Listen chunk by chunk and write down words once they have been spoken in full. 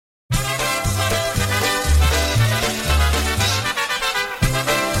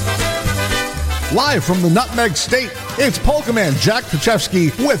Live from the Nutmeg State, it's Polka Man Jack Pachewski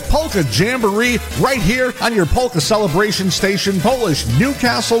with Polka Jamboree right here on your polka celebration station,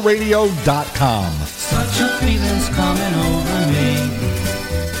 PolishNewcastleRadio.com. Such a feeling's coming over me.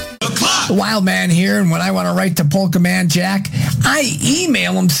 The Wild Man here, and when I want to write to Polka Man Jack, I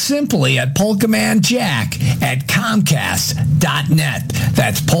email him simply at polkamanjack@comcast.net.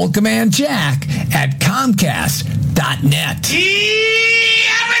 That's polkamanjack@comcast.net.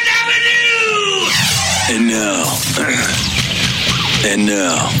 And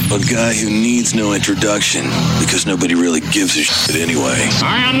now, a guy who needs no introduction because nobody really gives a shit anyway.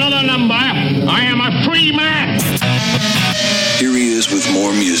 I am not a number. I am a free man. Here he is with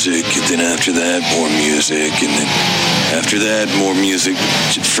more music, and then after that, more music, and then after that, more music.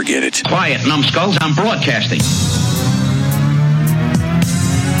 Forget it. Quiet, numbskulls. I'm broadcasting.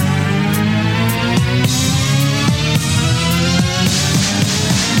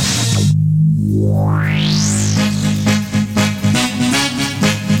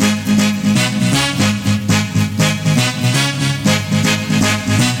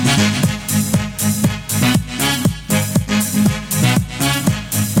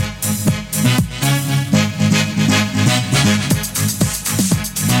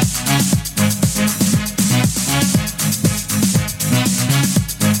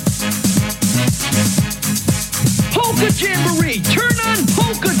 Polka Jamboree! Turn on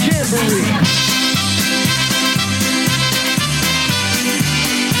Polka Jamboree!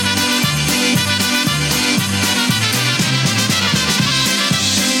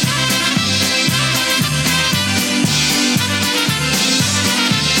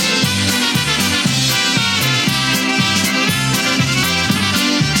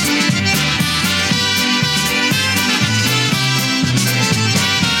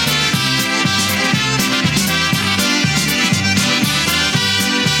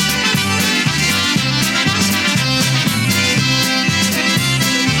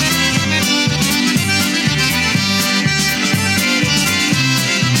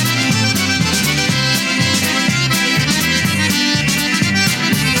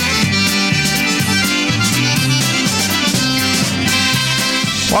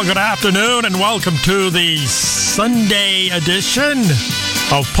 Well, good afternoon and welcome to the Sunday edition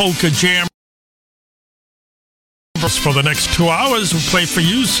of Polka Jam. For the next 2 hours, we'll play for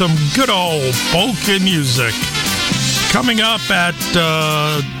you some good old polka music. Coming up at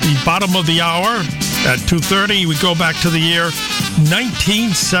the bottom of the hour at 2:30, we go back to the year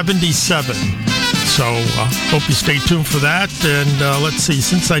 1977. So hope you stay tuned for that. And let's see,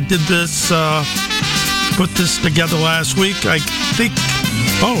 since I did this, put this together last week, I think...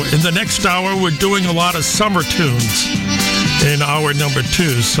 Oh, in the next hour, we're doing a lot of summer tunes in hour number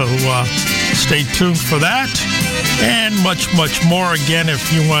 2. So stay tuned for that and much, much more. Again,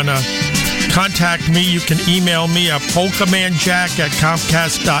 if you want to contact me, you can email me at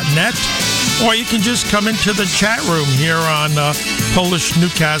polkamanjack@comcast.net, or you can just come into the chat room here on Polish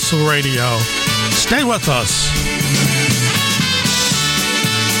Newcastle Radio. Stay with us.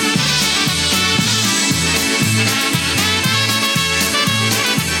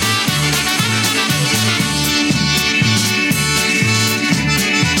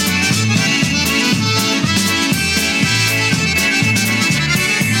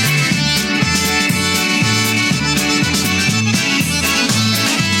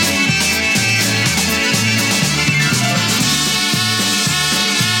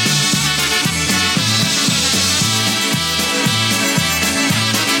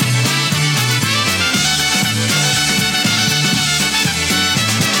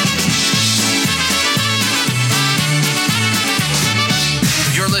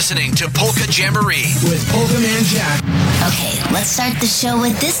 Listening to Polka Jamboree with Polka Man Jack. Okay, let's start the show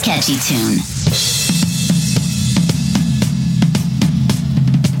with this catchy tune.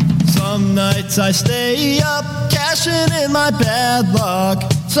 Some nights I stay up, cashing in my bad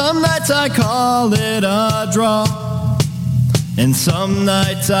luck. Some nights I call it a draw. And some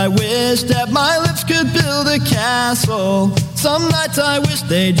nights I wish that my lips could build a castle. Some nights I wish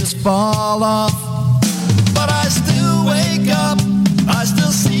they'd just fall off. But I still wake up, I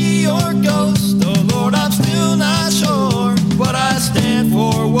still see your ghost. Oh Lord, I'm still not sure what I stand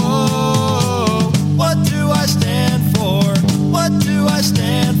for. Whoa, what do I stand for? What do I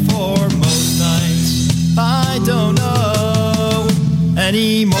stand for? Most nights I don't know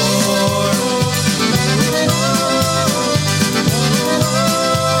anymore.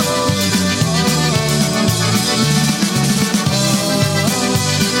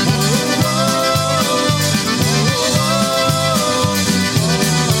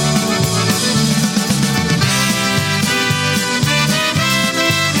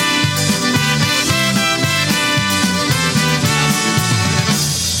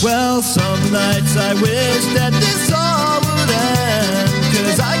 nights I wish that this all would end,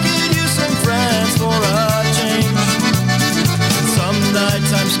 'cause I could use some friends for a change. Some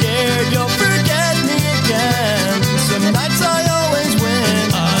nights I'm scared you'll forget me again. Some nights I always win.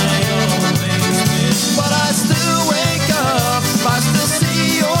 But I still wake up, I still see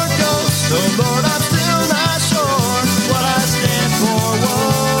your ghost. Oh Lord, I'm still not sure what I stand for.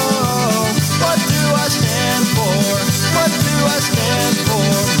 Whoa, what do I stand for? What do I stand for?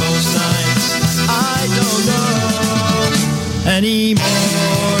 Most nights I don't know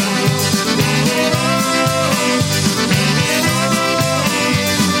anymore.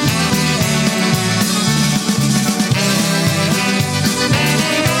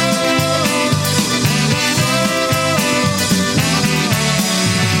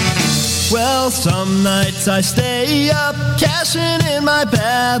 Well, some nights I stay up, cashing in my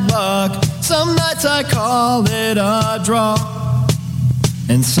bad luck. Some nights I call it a draw.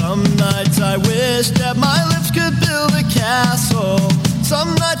 And some nights I wish that my lips could build a castle.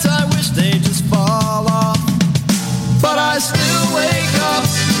 Some nights I wish they'd just fall off. But I still wake up,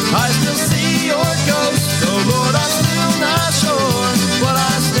 I still see your ghost. Oh Lord, I'm still not sure what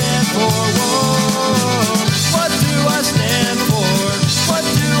I stand for. Whoa, what do I stand for? What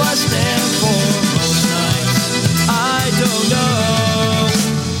do I stand for? Most nights I don't know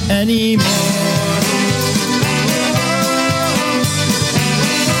anymore.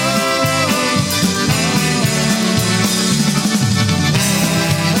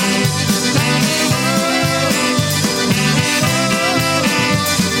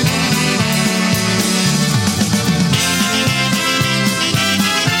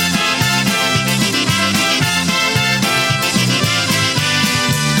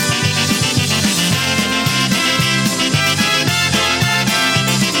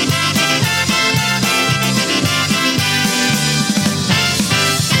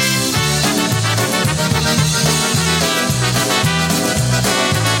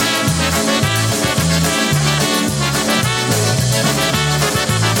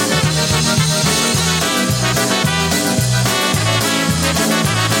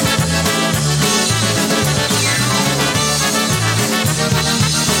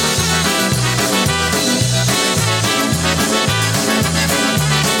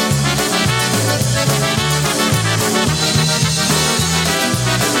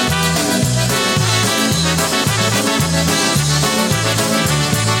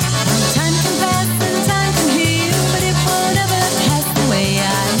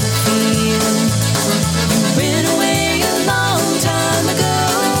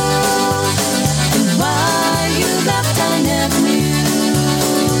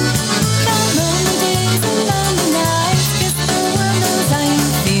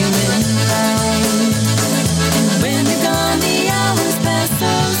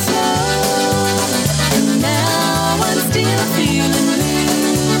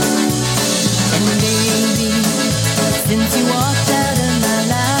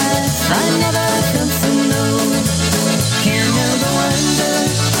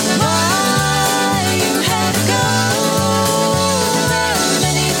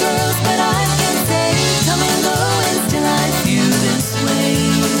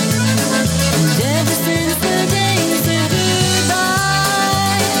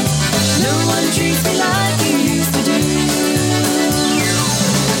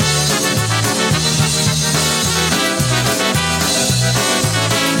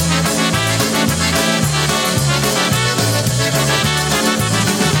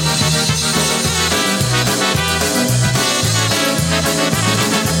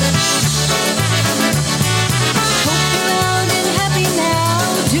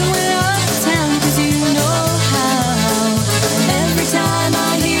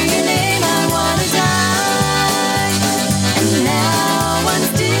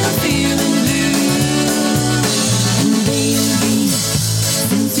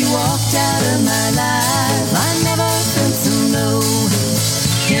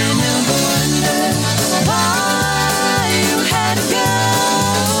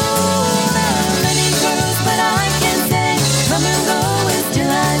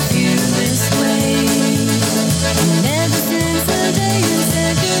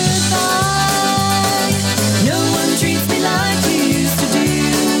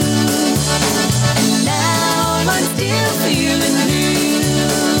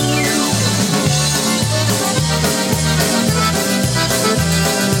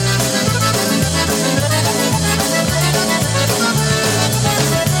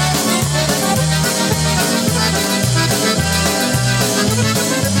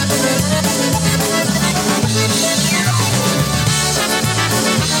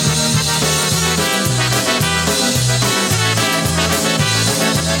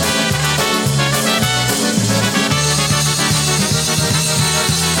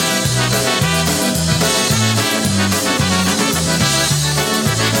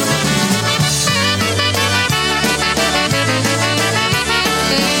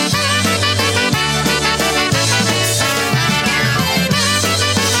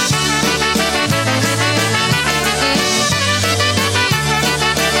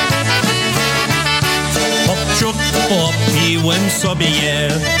 sobie je,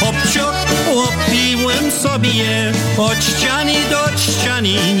 hopciok, opiłem sobie je, od ściany do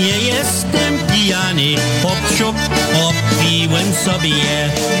ściany, nie jestem pijany, hopciok, opiłem sobie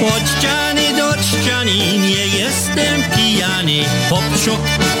je, od ściany do ściany, nie jestem pijany, hopciok,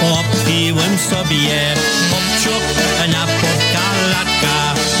 opiłem sobie je, hopciok, na porkalatka,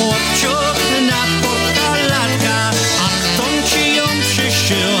 hopciok, na porkalatka, a kto ci ją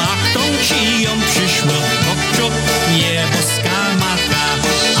przyszł, a kto ci ją przyszło, hopciok, nieboska matka,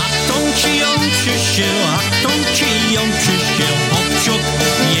 a kto ci ją przyszł, a kto ci ją przyszł, hopciok,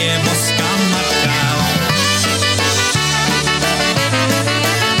 nieboska matka.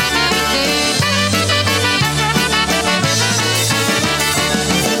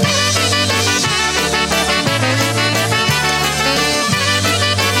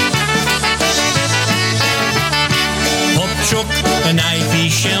 Hopciok,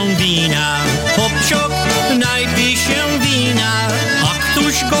 najpij się wina, hopciok, najpij się wina, a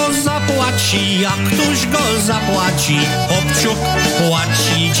któż go zapłaci, a któż go zapłaci, hopciok,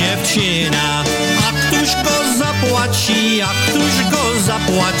 płaci dziewczyna, a któż go zapłaci, a któż go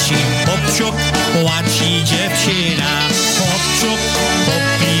zapłaci, hopciok, płaci dziewczyna, hopciok,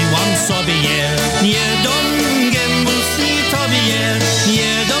 popiłam sobie je, nie dom gębusi tobie je,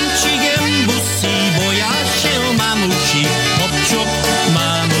 nie dom ci gębusi, bo ja się mamusi, hopciok,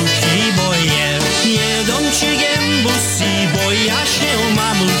 mamusi boję, nie dom ci gębusi, bo ja się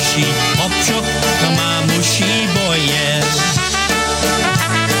mamusi, hopciok, mamusi boję.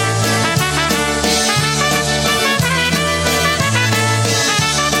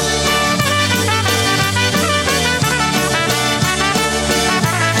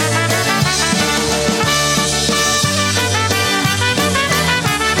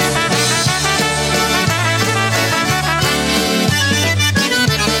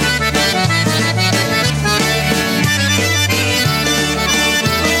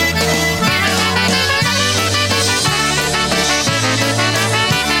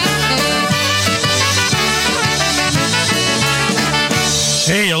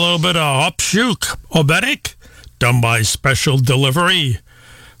 Hey, a little bit of Hopshuk Obetic, done by Special Delivery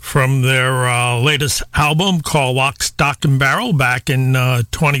from their latest album called Lock, Stock, and Barrel back in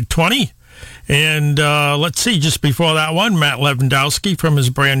 2020. And let's see, just before that one, Matt Lewandowski from his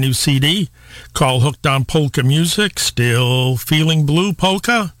brand new CD called Hooked on Polka Music, Still Feeling Blue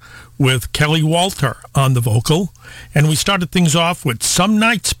Polka, with Kelly Walter on the vocal. And we started things off with Some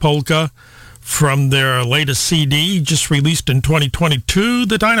Nights Polka from their latest CD, just released in 2022,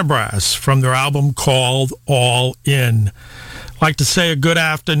 the Dynabrass, from their album called All In. I'd like to say a good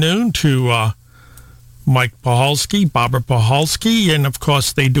afternoon to Mike Pahalski, Barbara Pahalski, and of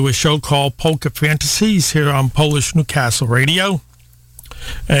course they do a show called Polka Fantasies here on Polish Newcastle Radio.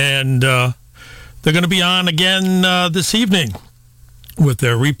 And they're going to be on again this evening with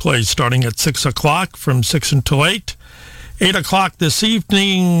their replays starting at 6 o'clock from 6 until 8. 8 o'clock this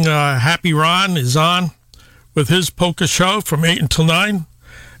evening, Happy Ron is on with his polka show from 8 until 9.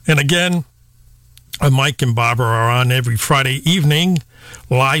 And again, Mike and Barbara are on every Friday evening,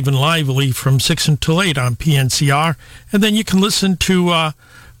 live and lively from 6 until 8 on PNCR. And then you can listen to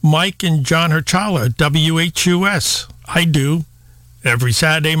Mike and John Herchala at WHUS. I do every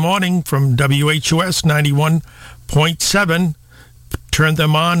Saturday morning from WHUS 91.7. Turn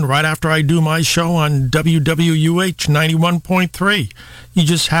them on right after I do my show on WWUH 91.3. You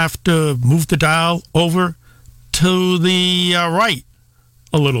just have to move the dial over to the right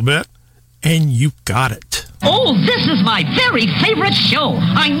a little bit, and you've got it. Oh, this is my very favorite show.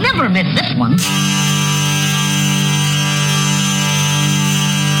 I never miss this one.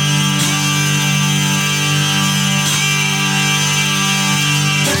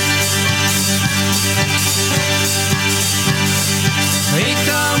 Hej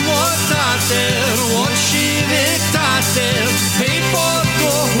tam tater, łosiwy tater, hej pod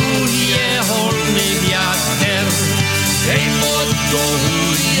gołuje holny wiater. Hej pod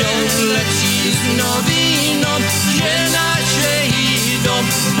gołują leci z nowiną, gdzie nasze idą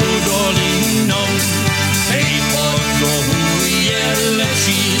budoliną. Hej pod gołuje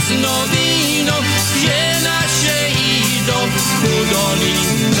leci z nowiną, gdzie nasze idą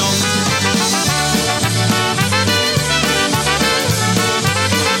budoliną.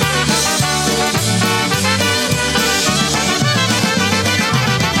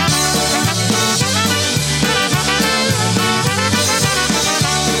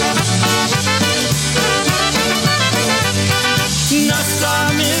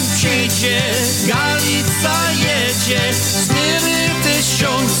 Galica jedzie,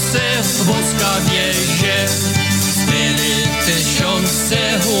 4000 woska wiezie.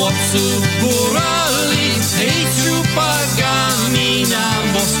 4000 chłopców górali, hej z ciupakami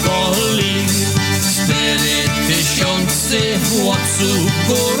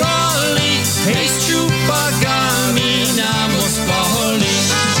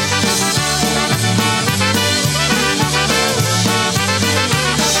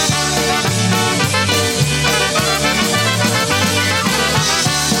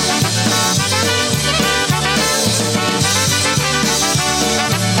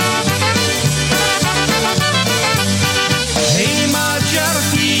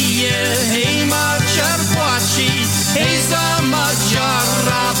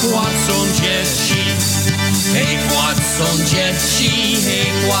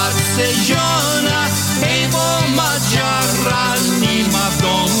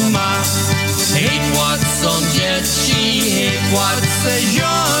forse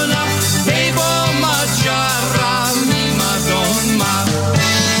giorna bevo mangiare mi madonna.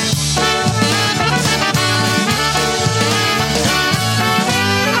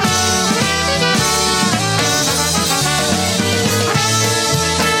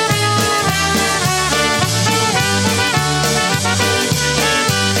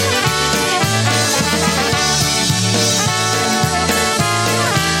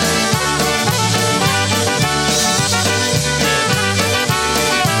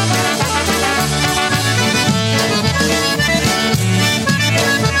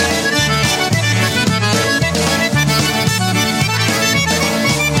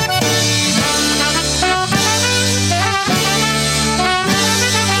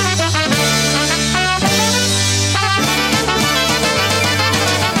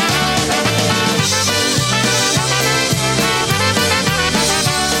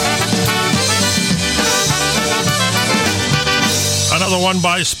 One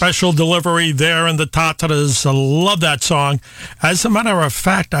by Special Delivery there in the Tataras. I love that song. As a matter of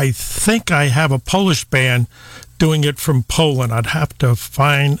fact, I think I have a Polish band doing it from Poland. I'd have to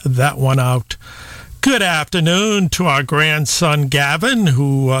find that one out. Good afternoon to our grandson Gavin,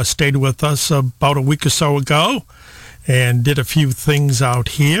 who stayed with us about a week or so ago and did a few things out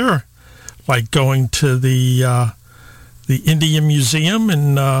here, like going to the Indian Museum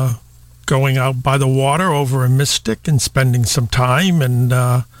and going out by the water over in Mystic and spending some time, and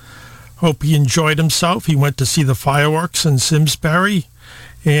hope he enjoyed himself. He went to see the fireworks in Simsbury,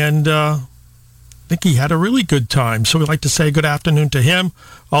 and I think he had a really good time. So we'd like to say good afternoon to him,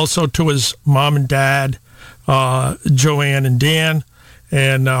 also to his mom and dad, Joanne and Dan,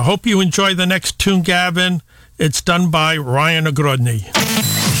 and hope you enjoy the next tune, Gavin. It's done by Ryan Ogrodny.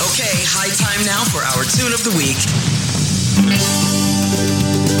 Okay, high time now for our tune of the week.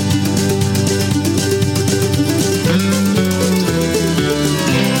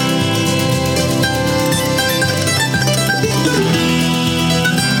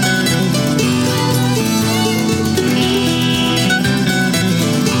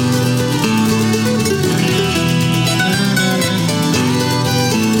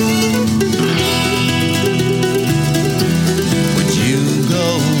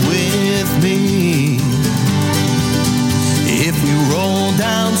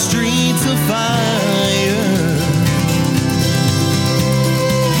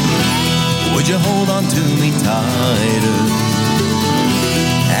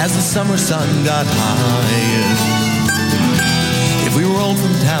 Summer sun got higher. If we rolled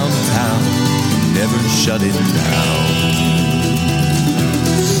from town to town, never shut it down.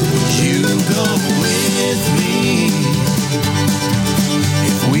 Would you go with me?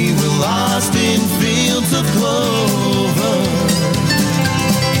 If we were lost in fields of clover,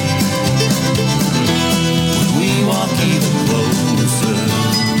 would we walk even closer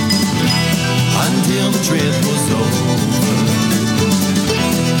until the trip was over?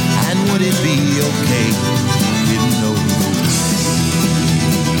 Would it be okay? Didn't know.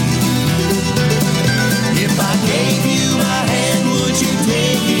 If I gave you my hand, would you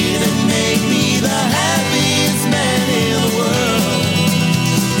take it and make me the happiest man in the world?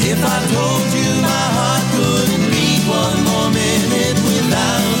 If I told you my heart couldn't beat one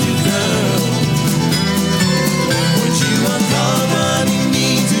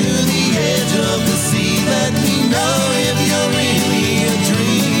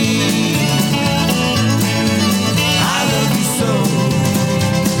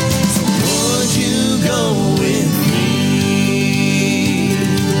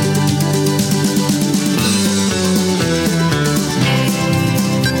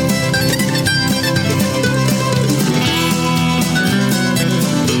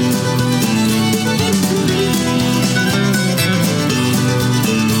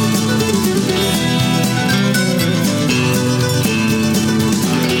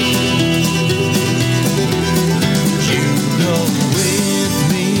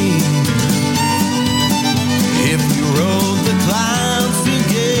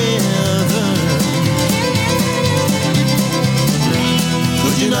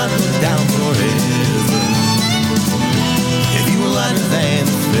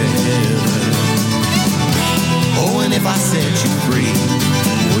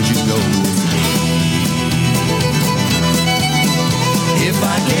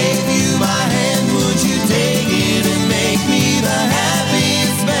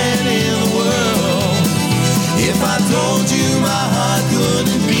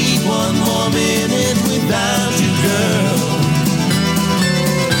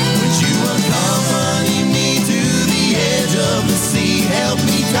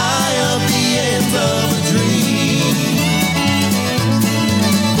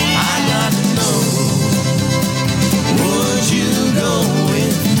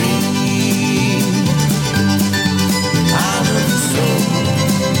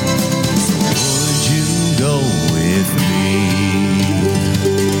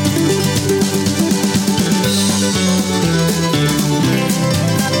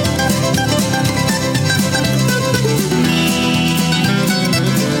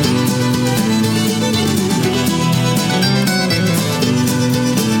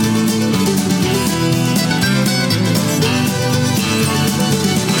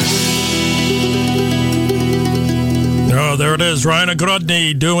is Ryan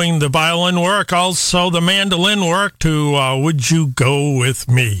Ogrodny doing the violin work, also the mandolin work to Would You Go With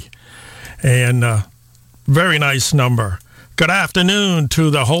Me? And very nice number. Good afternoon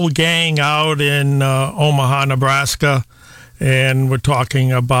to the whole gang out in Omaha, Nebraska. And we're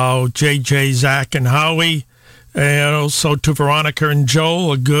talking about JJ, Zach, and Howie. And also to Veronica and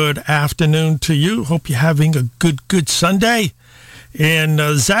Joel, a good afternoon to you. Hope you're having a good Sunday. And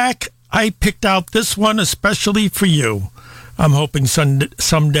Zach, I picked out this one especially for you. I'm hoping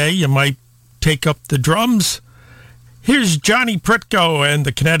someday you might take up the drums. Here's Johnny Pritko and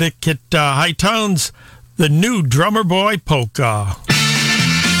the Connecticut High Tones, the new Drummer Boy Polka.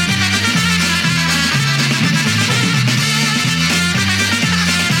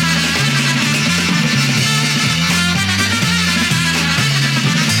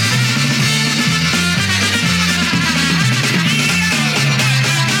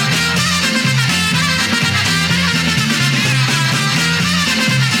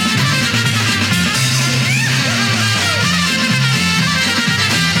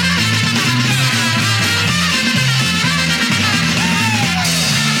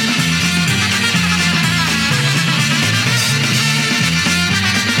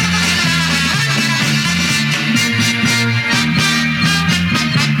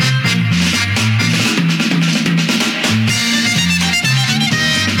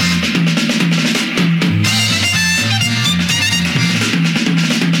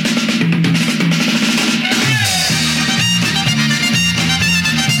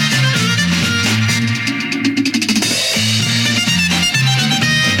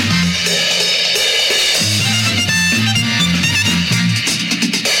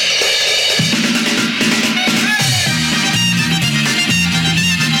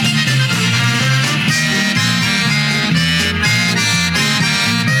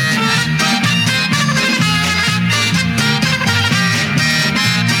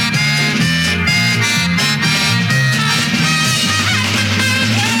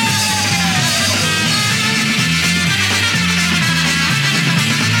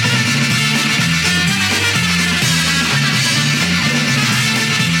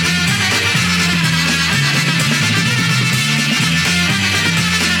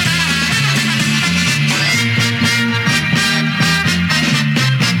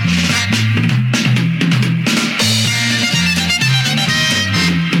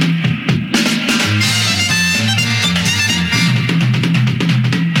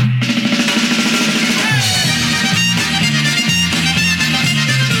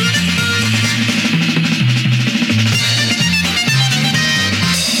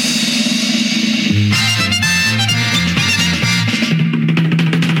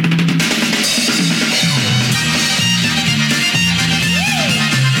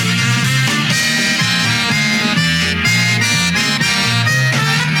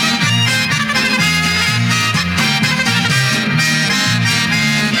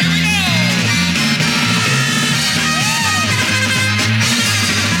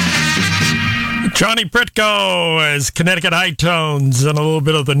 Johnny Pritko as Connecticut High Tones and a little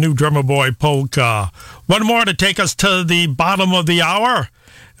bit of the new Drummer Boy Polka. One more to take us to the bottom of the hour.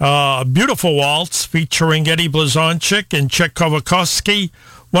 Beautiful waltz featuring Eddie Blazonczyk and Chet Kovakovsky.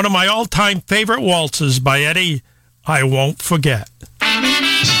 One of my all-time favorite waltzes by Eddie, I Won't Forget.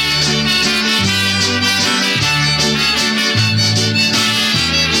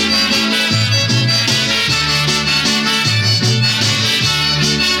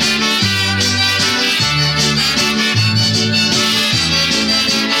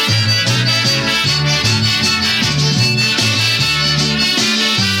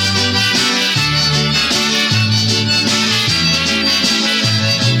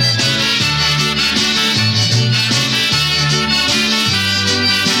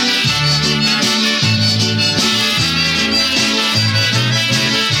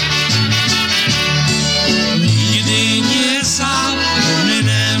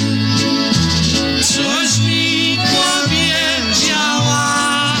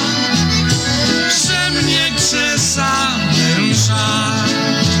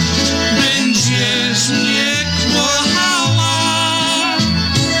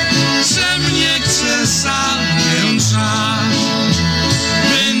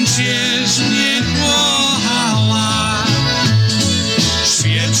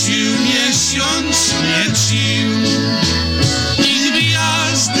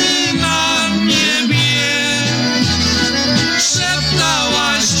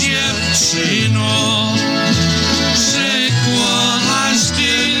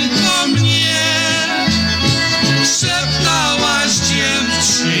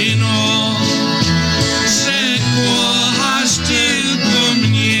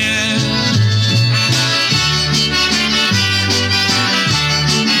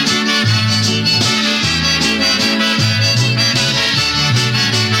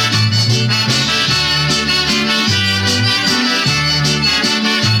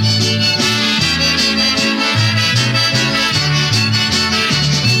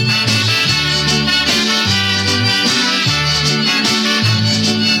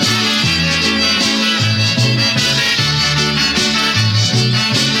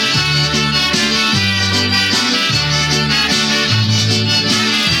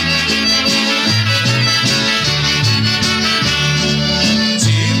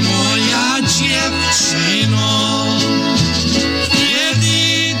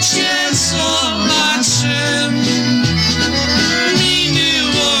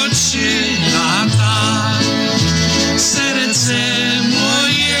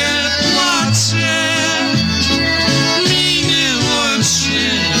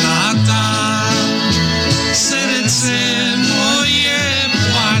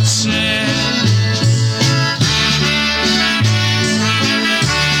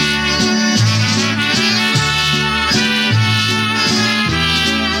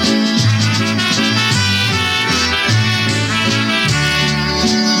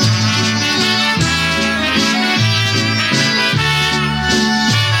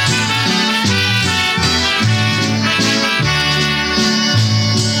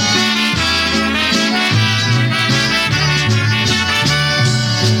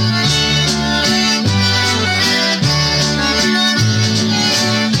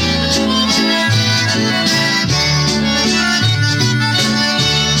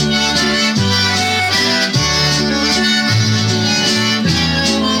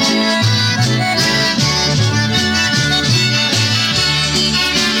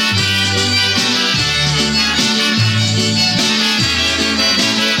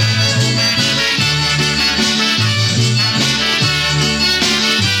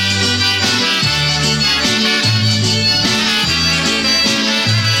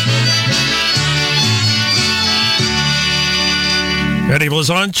 Eddie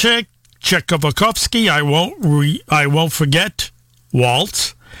Blazonczyk, Tchaikovsky, I won't forget,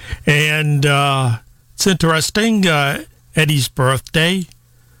 waltz. And it's interesting, Eddie's birthday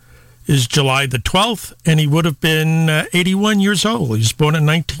is July the 12th, and he would have been 81 years old. He was born in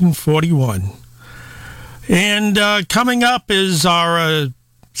 1941. And coming up is our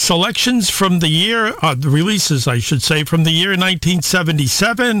selections from the year, the releases, I should say, from the year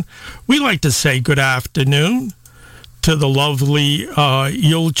 1977. We like to say good afternoon to the lovely Julie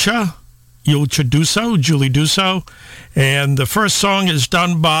Dusso. And the first song is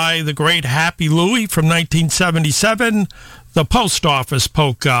done by the great Happy Louie from 1977, The Post Office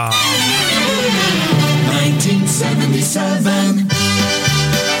Polka. 1977.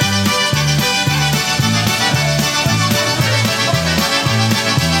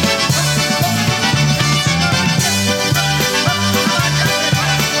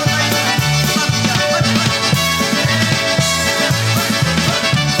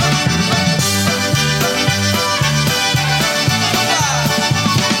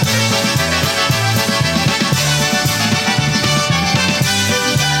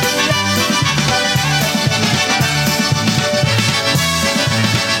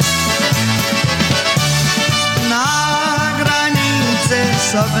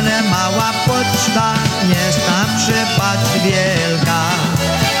 Sobie mała poczta, jest tam przypaść wielka.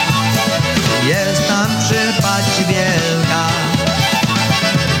 Jest tam przypaść wielka.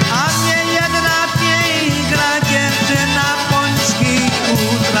 A nie jedna piękna dziewczyna pączki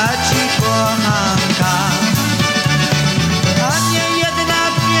utraci kochanka. A nie jedna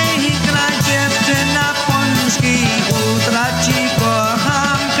piękna dziewczyna pączki utraci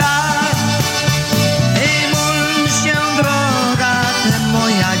kochanka. Ej, mój się droga, ty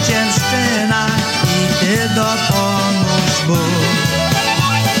moja dziewczyna, i ty dopomóż Bóg.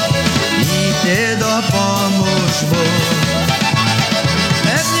 I ty dopomóż Bóg.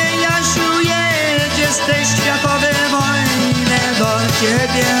 Pewnie Jasiu jedzie z tej światowej wojny, do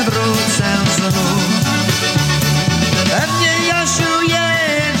ciebie wrócę znów. Pewnie Jasiu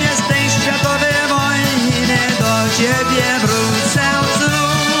jedzie z tej światowej wojny, do ciebie wrócę znów.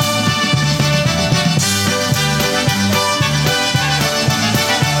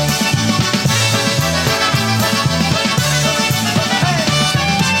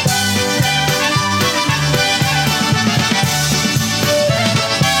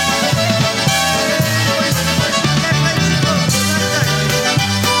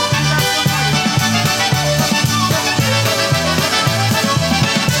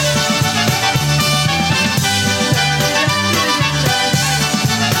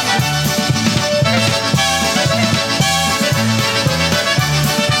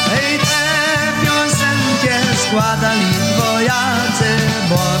 Składali dwojacy,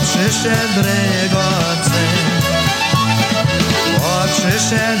 bo przyszedł Rygocy. Bo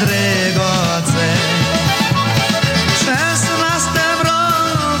przyszedł Rygocy. 16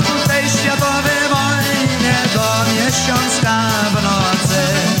 roku tej światowej wojny do miesiączka w nocy.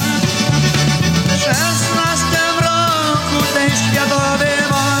 16 roku tej światowej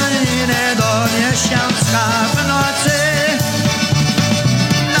wojny do miesiączka w nocy.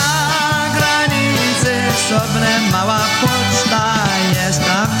 Sobie mała poczta, jest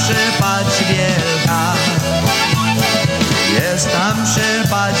tam przypaść wielka. Jest tam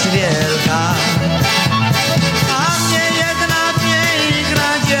przypaść wielka. A nie jedna piękna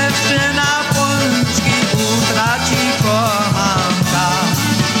dziewczyna pączki utraci kochanka.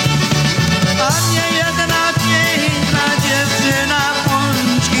 A nie jedna piękna dziewczyna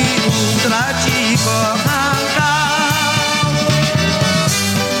pączki utraci kochanka.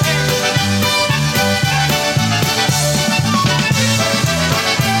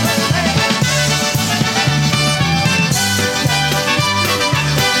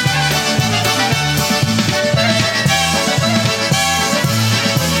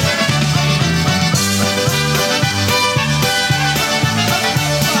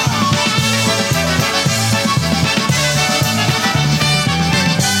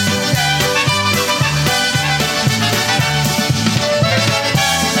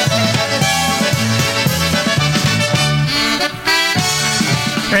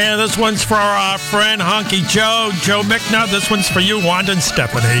 And this one's for our friend Honky Joe Mickna. This one's for you, Wanda and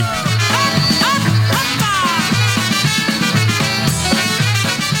Stephanie.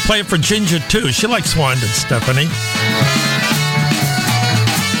 Play it for Ginger, too. She likes Wanda and Stephanie.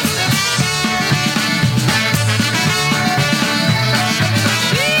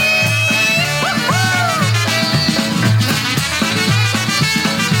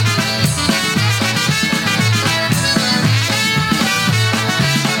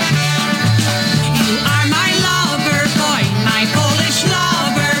 You are my lover boy, my Polish lover.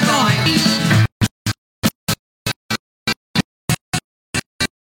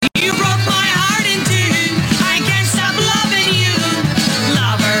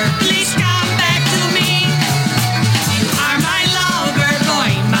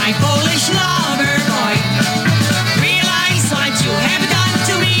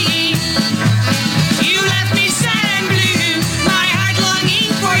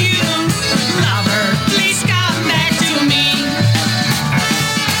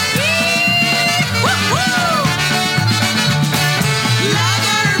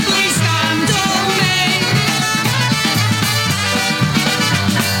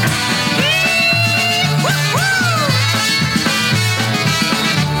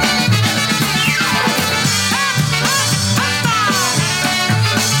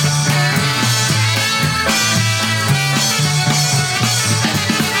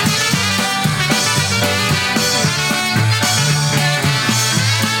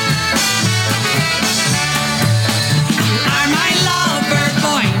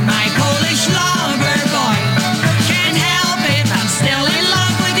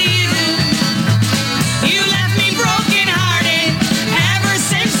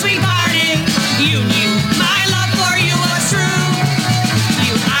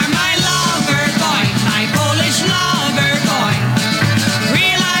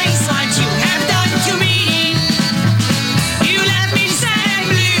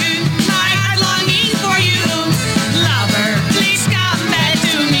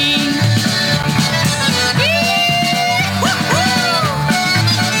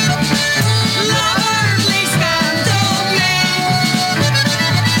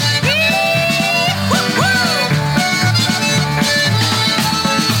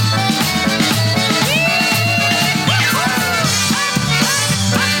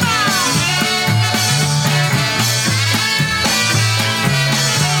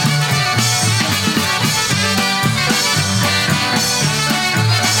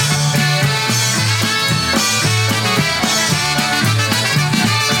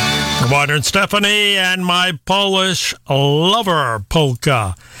 and Stephanie and My Polish Lover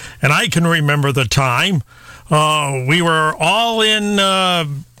polka. And I can remember the time. We were all in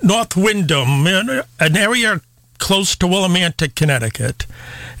North Windham, in an area close to Willimantic, Connecticut.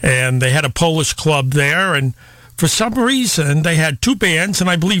 And they had a Polish club there. And for some reason, they had two bands, and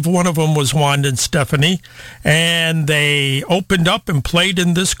I believe one of them was Wanda and Stephanie. And they opened up and played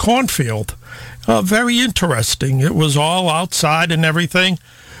in this cornfield. Very interesting. It was all outside and everything.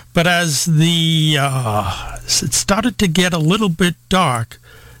 But as it started to get a little bit dark,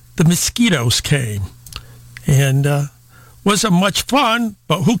 the mosquitoes came. And wasn't much fun,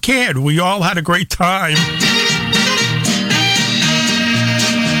 but who cared? We all had a great time.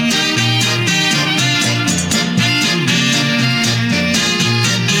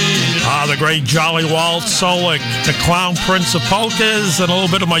 The great Jolly Walt Solik, the Clown Prince of Polkas, and a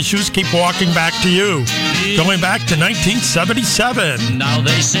little bit of My Shoes Keep Walking Back to You. Going back to 1977. Now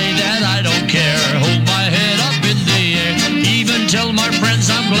they say that I don't care. Hold my head up in the air. Even tell my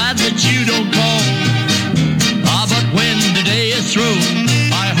friends I'm glad that you don't call. But when the day is through,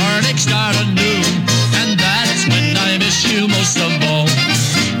 my heartache start anew. And that's when I miss you most of all.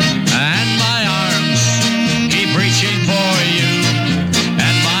 And my arms keep reaching for you.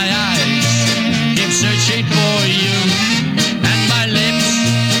 Searching for you, and my lips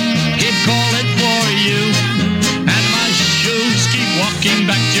keep calling for you, and my shoes keep walking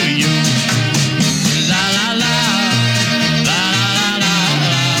back to you. La la la, la la la la,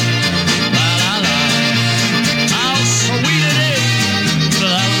 la la la. How sweet it is,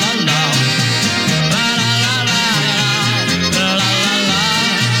 la la la, la la la la, la la la,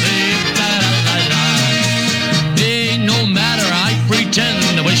 la la la. Hey, no matter, I pretend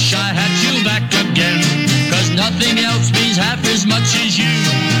I wish I had you back again, 'cause nothing else means half as much as you.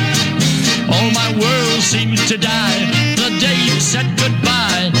 All my world seems to die the day you said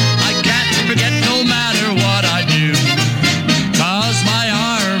goodbye. I can't forget no matter what I do, 'cause my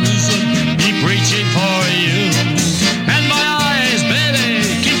arms keep reaching for you, and my eyes, baby,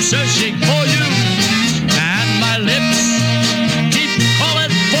 keep searching for you, and my lips keep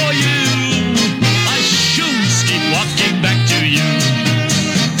calling for you. My shoes keep walking back to you.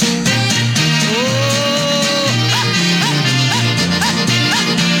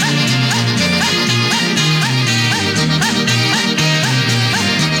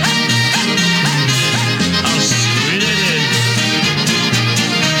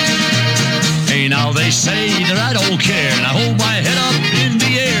 Now they say that I don't care, and I hold my head up in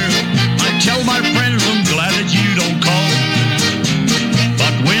the air. I tell my friends I'm glad that you don't call.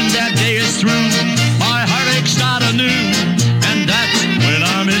 But when that day is through, my heartache start anew, and that's when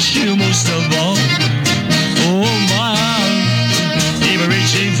I miss you most of all. Oh, my arms keep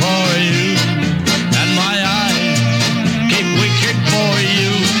reaching for you, and my eyes keep waiting for you,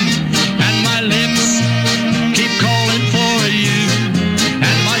 and my lips keep calling for you,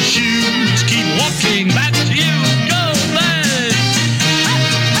 and my shoes keep walking back to you. Go, babe!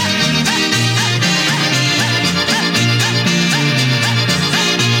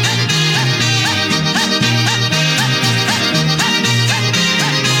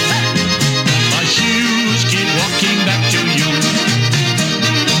 My shoes keep walking back to you.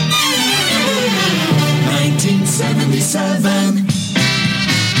 1977.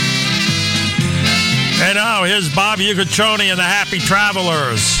 And now here's Bob Uguccione and the Happy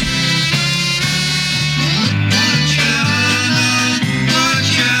Travelers.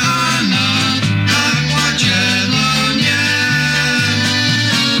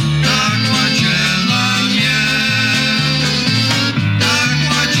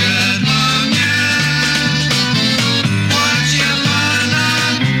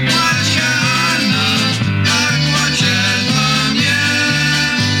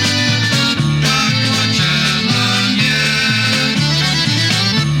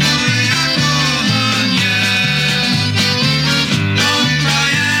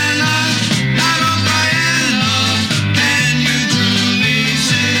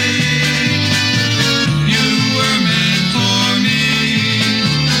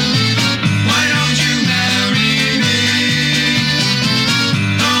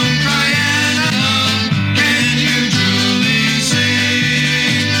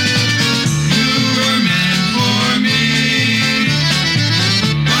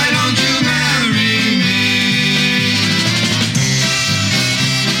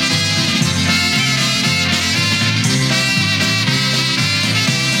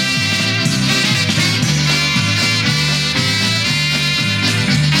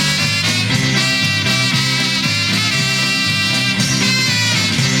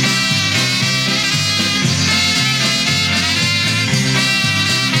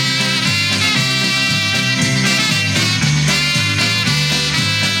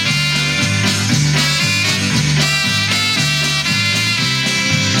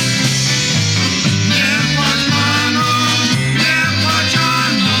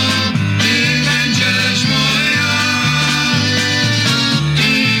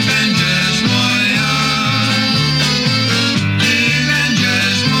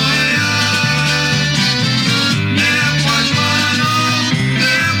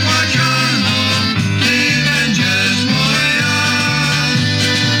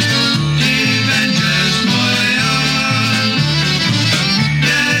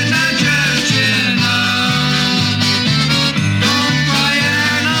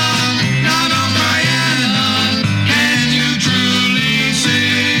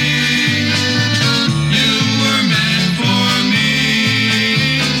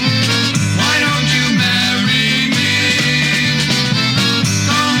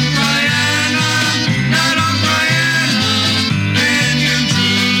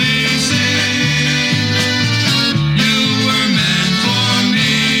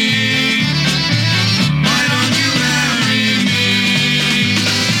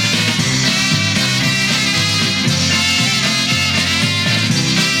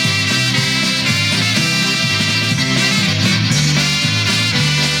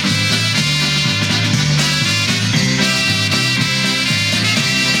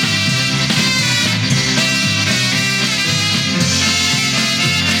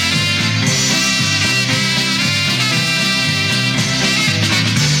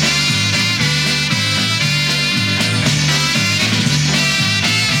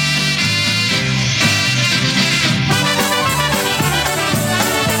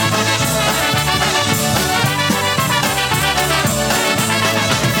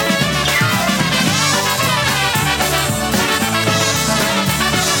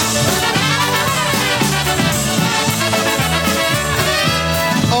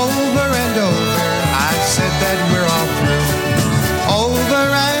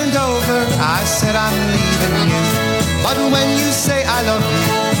 But when you say I love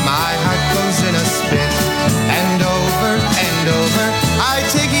you, my heart goes in a spin. And over, I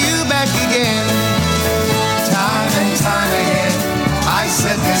take you back again. Time and time again, I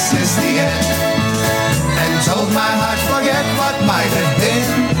said this is the end. And told my heart forget what might have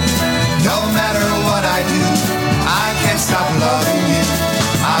been. No matter what I do, I can't stop loving you.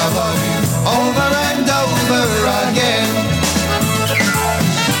 I love you over and over again.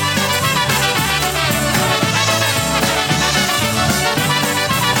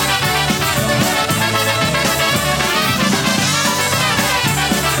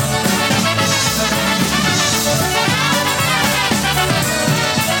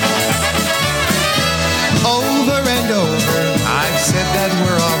 Over and over, I've said that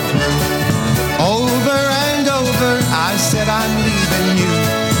we're all through. Over and over, I said I'm leaving you.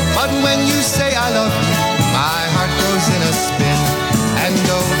 But when you say I love you, my heart goes in a spin. And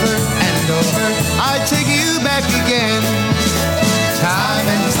over, I take you back again. Time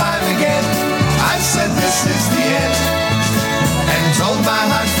and time again, I said this is the end. And told my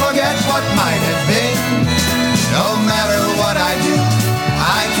heart forget what might have been. No matter what I do,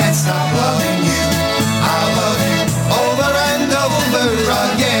 I can't stop loving you. I love you over and over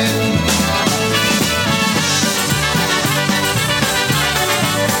again.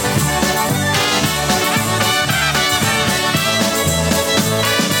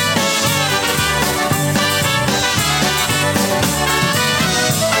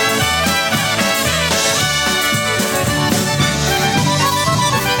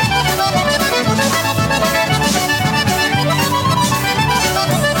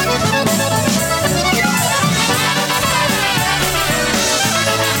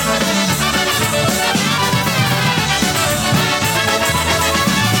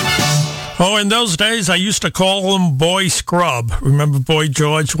 Oh, in those days, I used to call him Boy Scrub. Remember Boy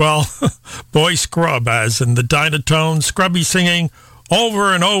George? Well, Boy Scrub, as in the Dynatone, Scrubby singing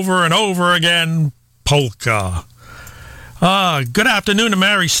over and over and over again, polka. Good afternoon to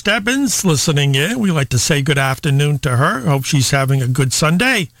Mary Stebbins listening in. We like to say good afternoon to her. Hope she's having a good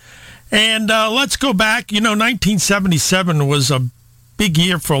Sunday. And let's go back. 1977 was a big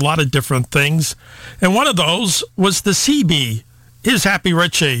year for a lot of different things. And one of those was the CB. Here's Happy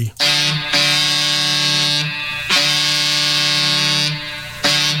Richie.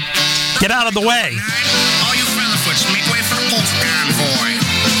 Get out of the way. All you featherfoots, make way for the Polka Convoy.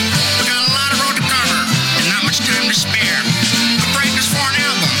 We got a lot of road to cover and not much time to spare. The break is for an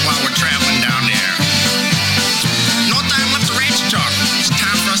album while we're traveling down there. No time left to rage talk. It's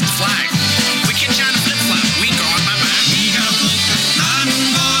time for us to fly. We catch you on the flip-flop. We going bye-bye. We got a Polka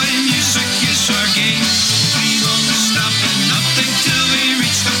Convoy. Music is our game. We won't stop at nothing till we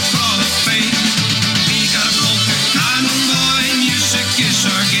reach the Hall of Fame. We got a Polka Convoy. Music is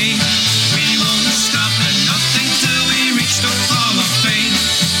our game.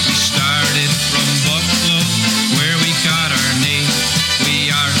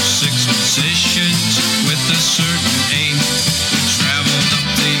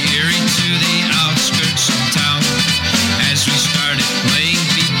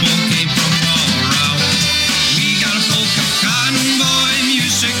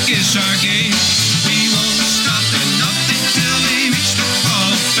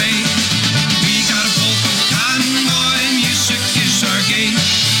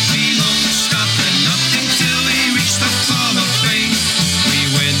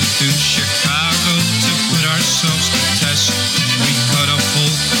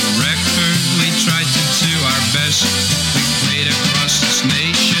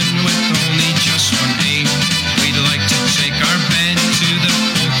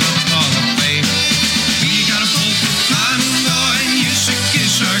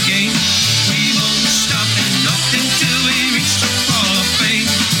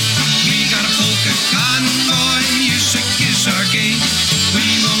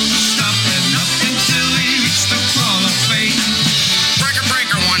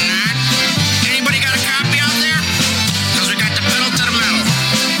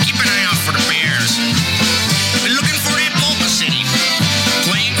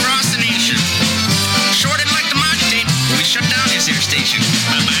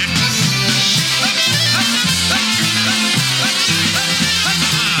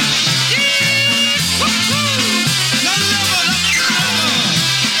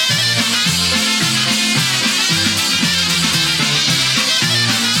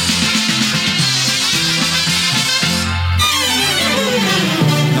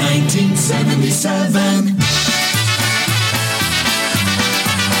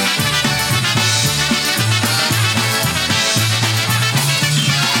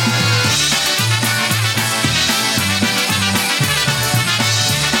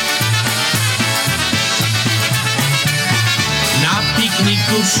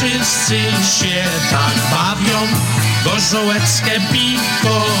 wszyscy się tak bawią, gorzołeckie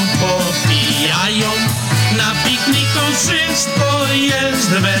piwo popijają. Na pikniku wszystko jest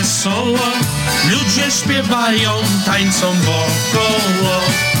wesoło, ludzie śpiewają, tańczą wokoło.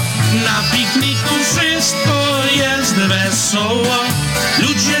 Na pikniku wszystko jest wesoło,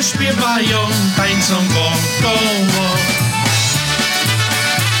 ludzie śpiewają, tańczą wokoło.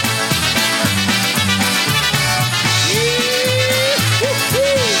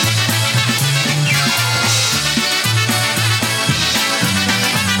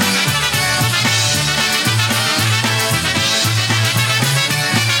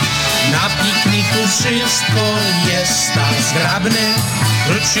 Na pikniku wszystko jest tak zgrabne,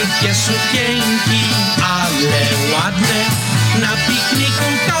 króciutkie sukienki, ale ładne. Na pikniku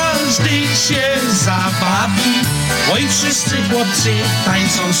każdy się zabawi, oj wszyscy chłopcy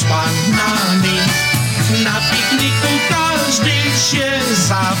tańczą z panami. Na pikniku każdy się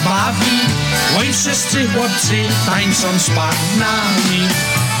zabawi, oj wszyscy chłopcy tańczą z panami.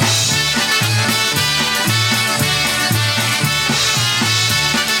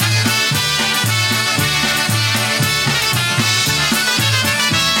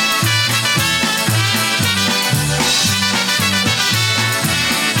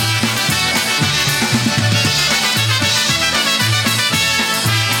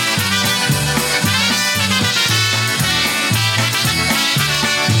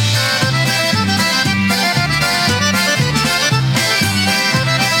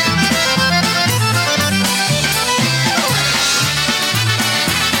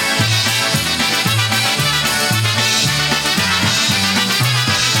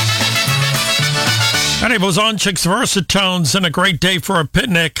 And it was on Chicks Versatones and a great day for a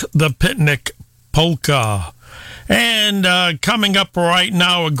picnic, the Picnic Polka. And coming up right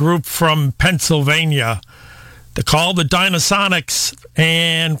now, a group from Pennsylvania. They're called the Dynasonics,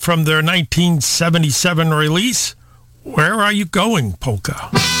 and from their 1977 release, Where Are You Going,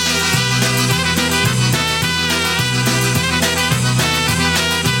 Polka?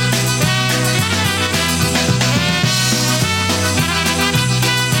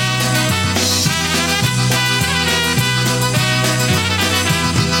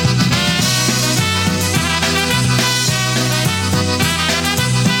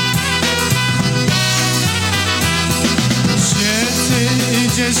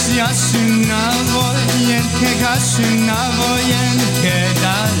 Jasiu na wojenkę, Kasiu na wojenkę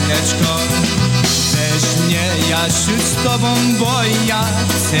daleczko. Weź mnie, Jasiu, z tobą, bo ja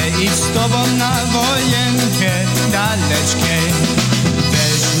chcę iść z tobą na wojenkę daleczkę.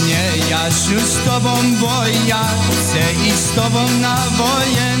 Weź mnie, Jasiu, z tobą, bo ja chcę iść z tobą na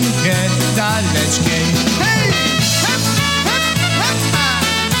wojenkę daleczkę. Hej!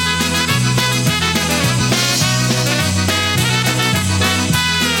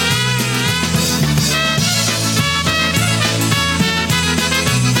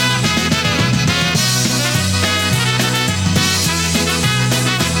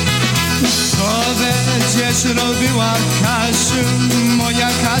 Będziesz robiła, Kasiu, moja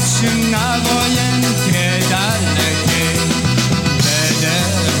Kasiu, na wojenkę dalekiej. Będę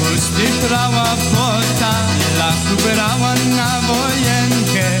chusty prała, po talachu brała na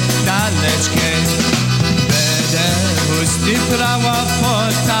wojenkę daleczkiej. Będę chusty prała, po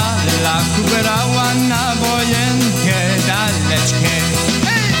talachu brała na wojenkę daleczkiej.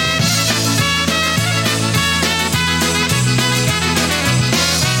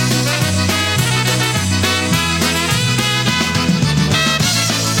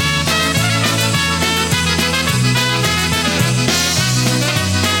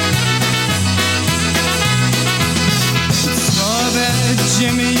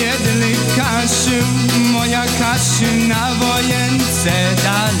 Będziemy jedli, Kasiu, moja Kasiu, na wojence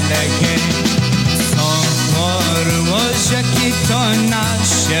dalekiej. Są orło rzeki, to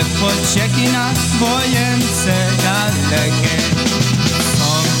nasze pocieki na wojence dalekiej.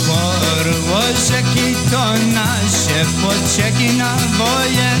 Są orło rzeki, to nasze pocieki na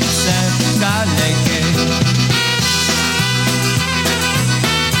wojence dalekiej.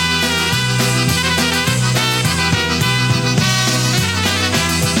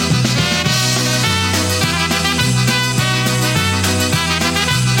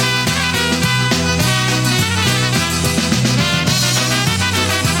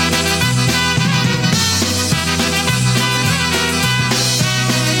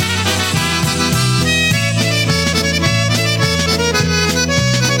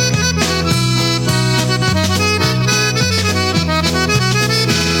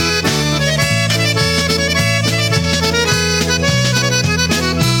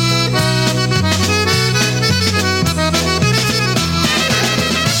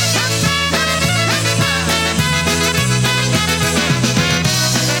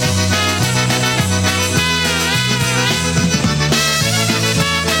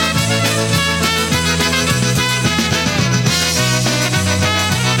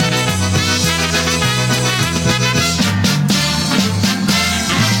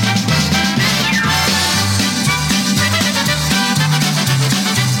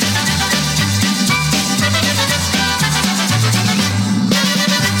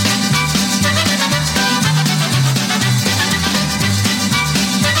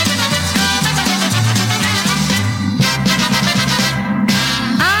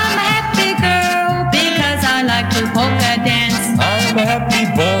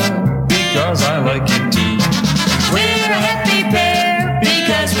 'cause I like you too. We're a happy pair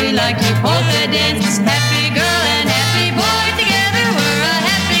because we like to polka dance. Happy girl and happy boy together, we're a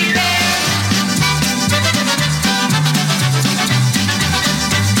happy pair.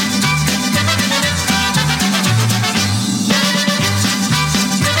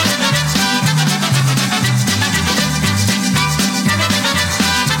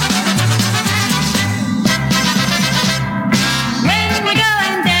 When we go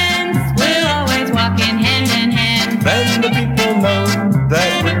and dance, we'll always walk in hand in hand. Then the people know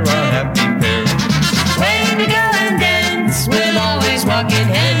that we're a happy pair. When we go and dance, we'll always walk in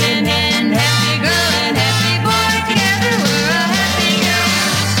hand in hand. Happy girl and happy boy together, we're a happy girl.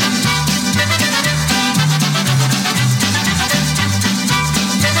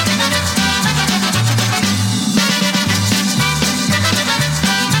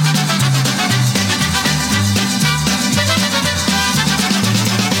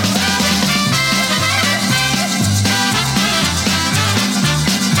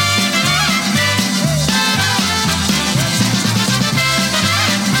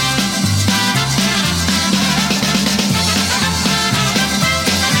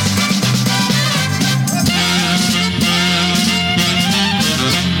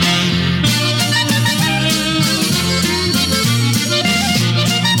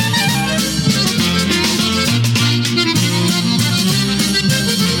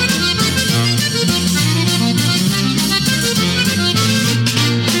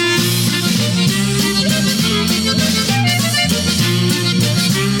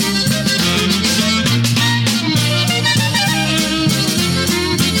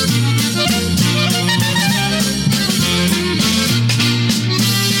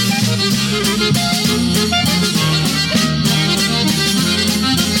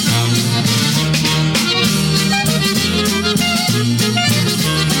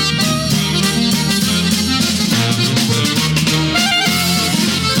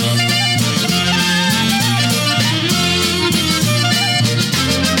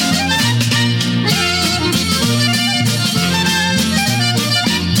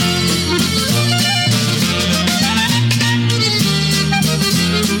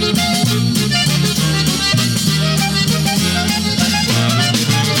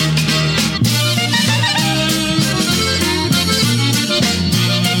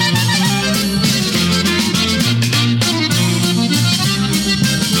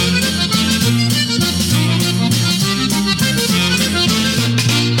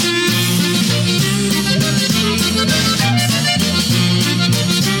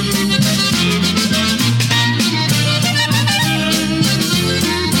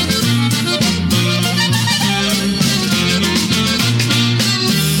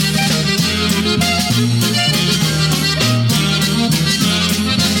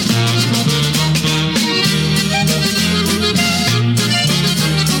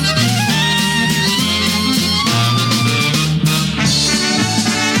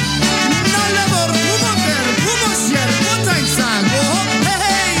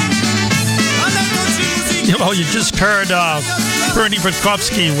 Well, you just heard Bernie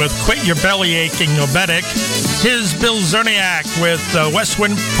Berkowski with Quit Your Belly Aching Obetic. Here's Bill Zerniak with West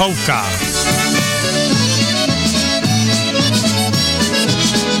Wind Polka.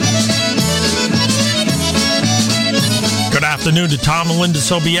 Good afternoon to Tom and Linda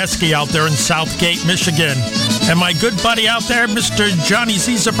Sobieski out there in Southgate, Michigan. And my good buddy out there, Mr. Johnny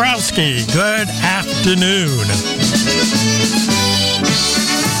Z. Zabrowski. Good afternoon.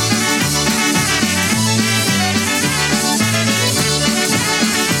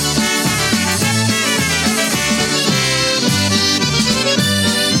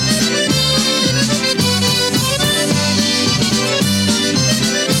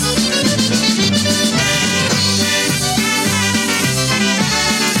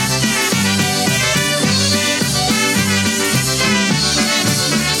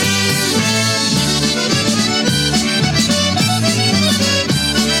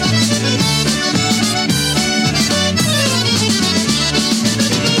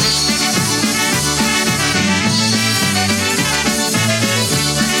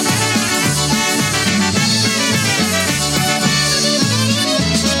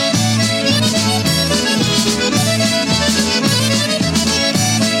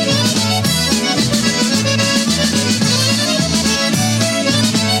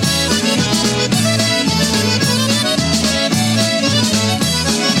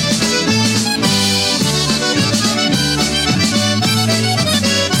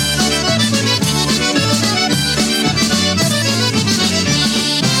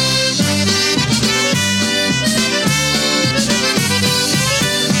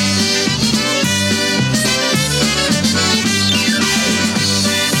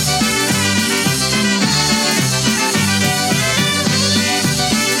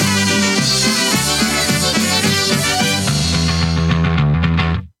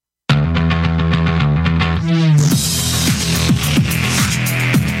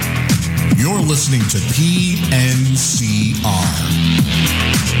 listening to PNCR.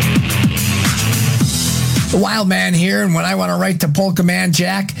 The Wild Man here, and when I want to write to Polka Man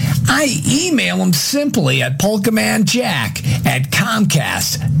Jack, I email him simply at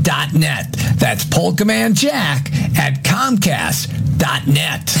polkamanjack@comcast.net. That's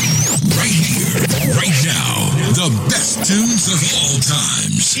polkamanjack@comcast.net. Right here, right now, the best tunes of all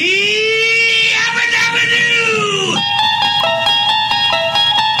times.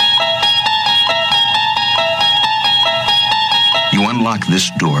 You unlock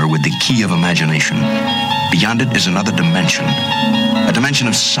this door with the key of imagination. Beyond it is another dimension. A dimension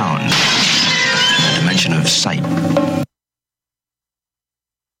of sound. A dimension of sight.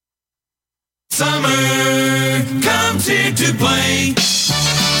 Summer comes here to play.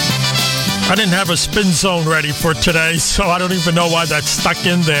 I didn't have a spin zone ready for today, so I don't even know why that's stuck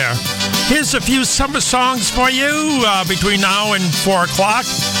in there. Here's a few summer songs for you between now and 4 o'clock.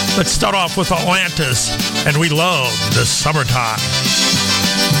 Let's start off with Atlantis, and we love the summertime.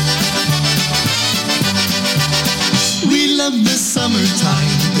 We love the summertime,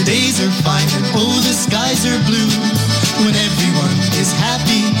 the days are fine and oh, the skies are blue. When everyone is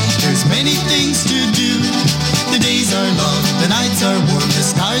happy, there's many things to do. The days are long, the nights are warm, the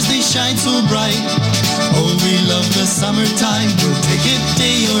stars they shine so bright. Oh, we love the summertime, we'll take it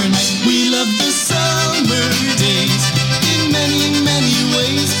day or night. We love the summer days in many, many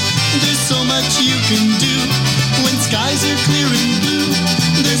ways. There's so much you can do when skies are clear and blue.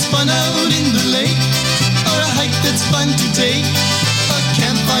 There's fun out in the lake, or a hike that's fun to take. A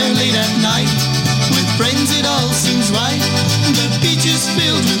campfire late at night, with friends it all seems right. The beach is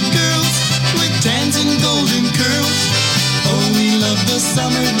filled with girls, with tans and golden curls. Oh, we love the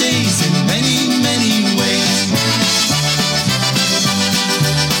summer days in many, many ways.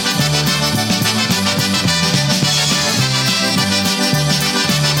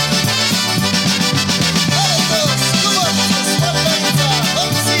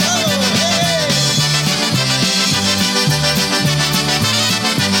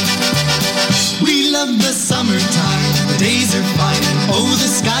 The summertime, the days are fine, oh, the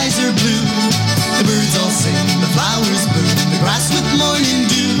skies are blue. The birds all sing, the flowers bloom, the grass with morning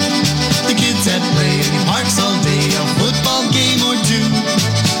dew. The kids at play in parks all day, a football game or two.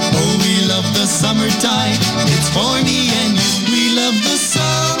 Oh, we love the summertime, it's for me and you. We love the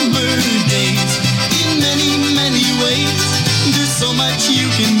summer days in many, many ways. There's so much you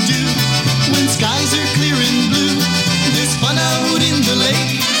can do when skies are clear and blue. There's fun out in the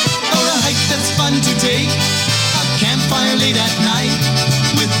lake, or a hike that's fun to take. A campfire late at night,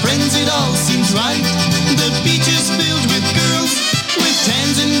 with friends it all seems right. The beach is filled with girls, with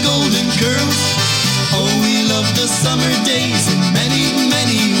tans and golden curls. Oh, we love the summer days in many,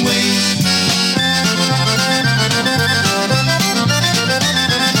 many ways.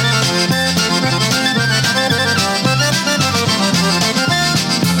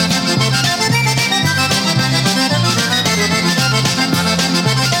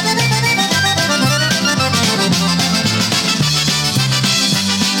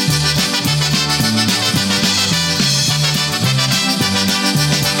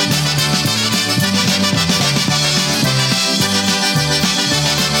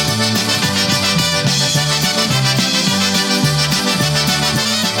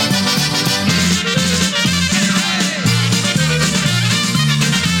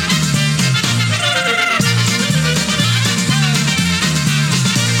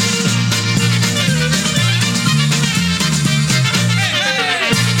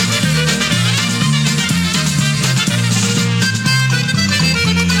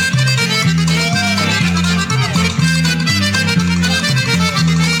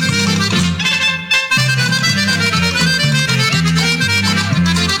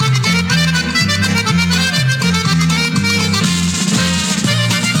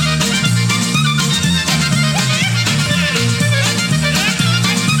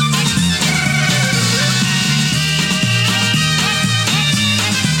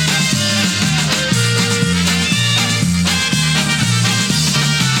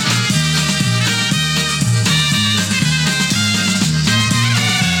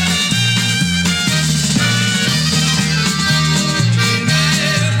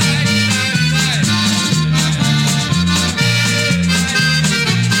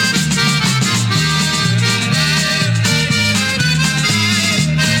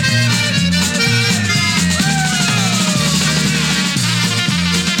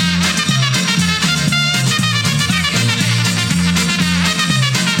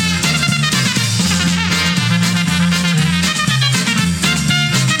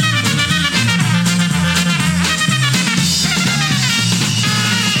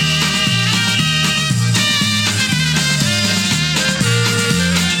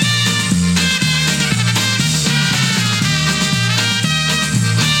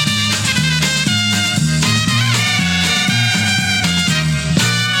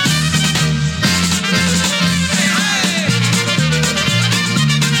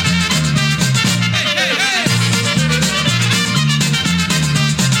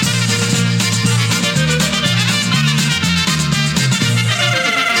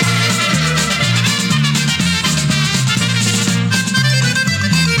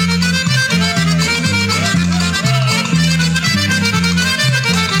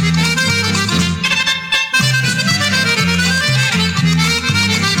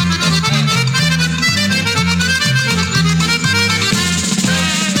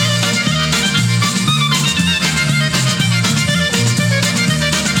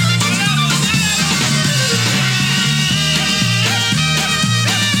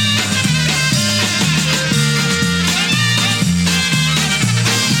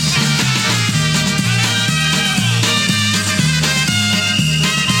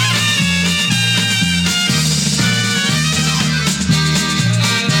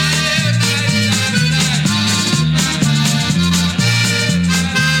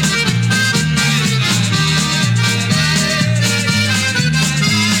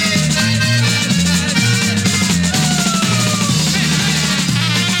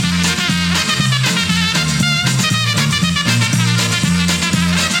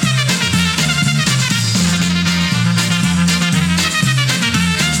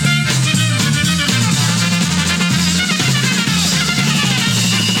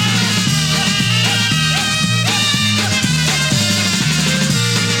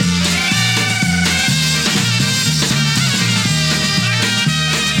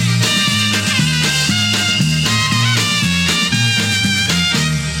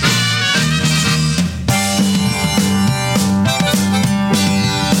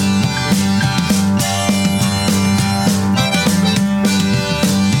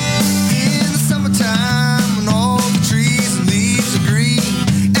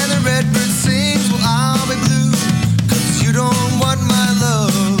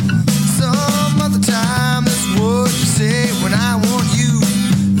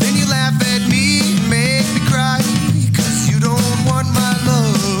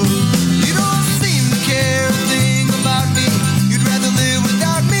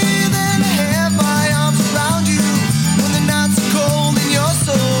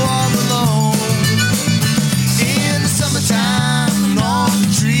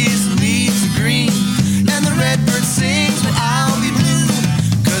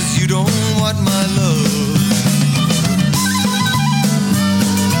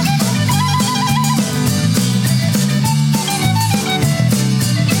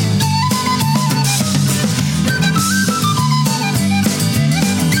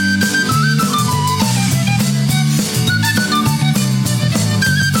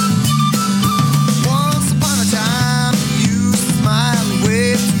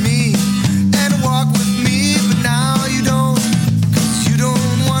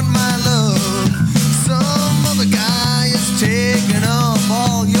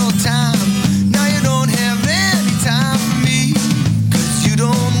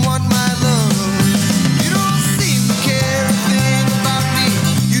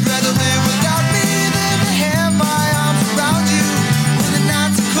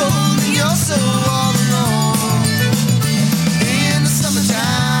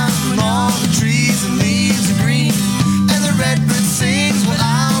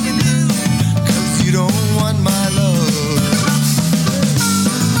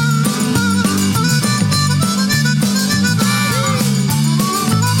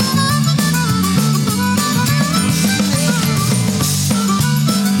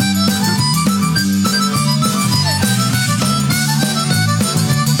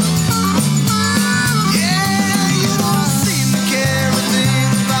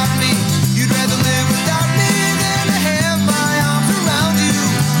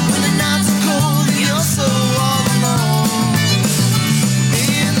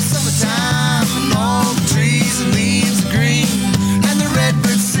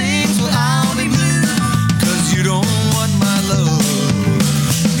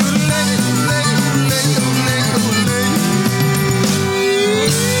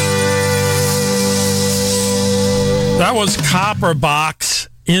 That was Copper Box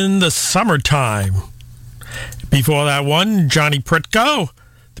in the Summertime. Before that one, Johnny Pritko,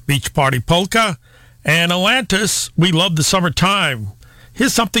 the Beach Party Polka, and Atlantis, We Love the Summertime.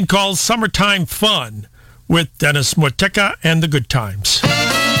 Here's something called Summertime Fun with Dennis Motika and the Good Times.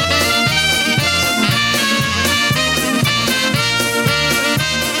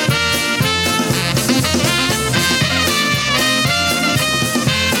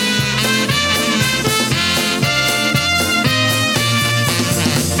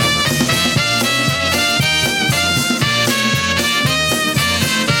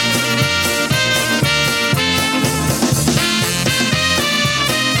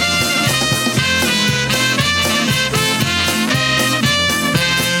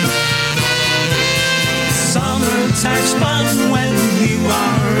 Summertime's fun when you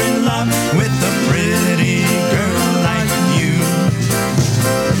are in love with a pretty girl like you.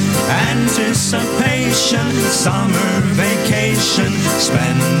 Anticipation, summer vacation,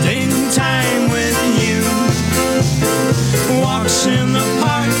 spending time with you. Walks in the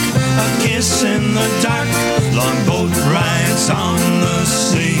park, a kiss in the dark, long boat rides on the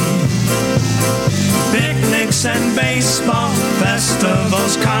sea. Picnics and baseball,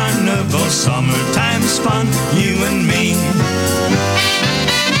 festivals, carnivals, summertime's fun, you and me.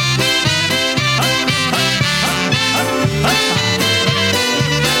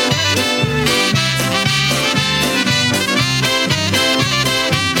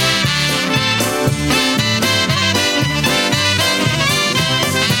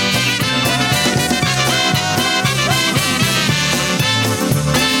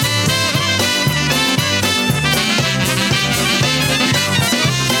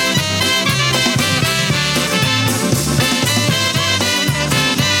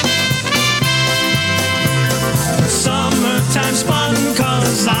 Summertime's fun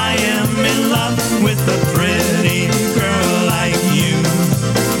 'cause I am in love with a pretty girl like you.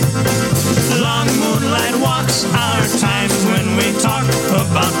 Long moonlight walks are times when we talk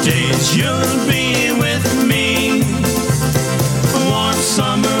about days you'll be with me. Warm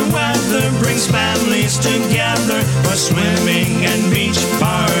summer weather brings families together for swimming and beach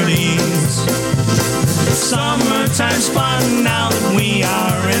parties. Summertime's fun now that we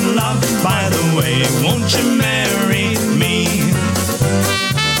are in love. By the way, won't you marry me?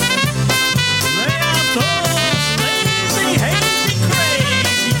 Lay out those lazy, hazy,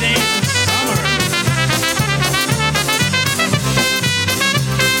 crazy days of summer.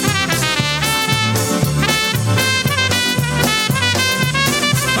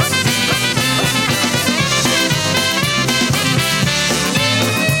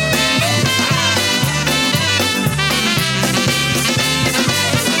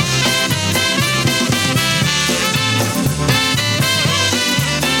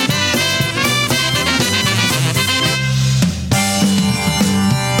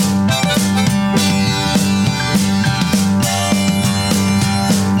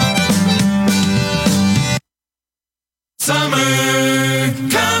 Summer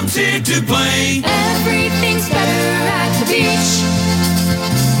comes here to play. Everything's better at the beach.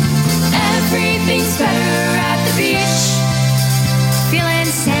 Everything's better at the beach. Feeling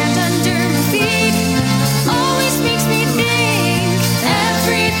sand under my feet always makes me think.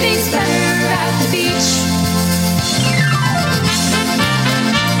 Everything's better at the beach.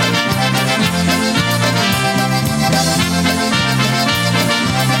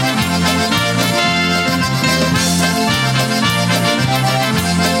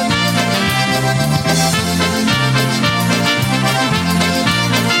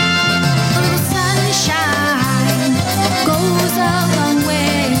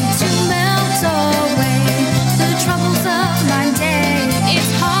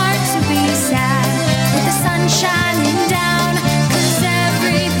 Shining down, 'cause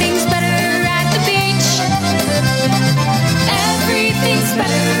everything's better at the beach. Everything's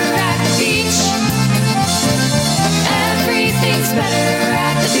better at the beach. Everything's better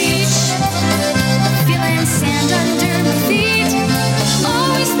at the beach. Feeling sand under my feet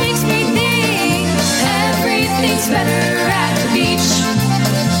always makes me think. Everything's better at the beach.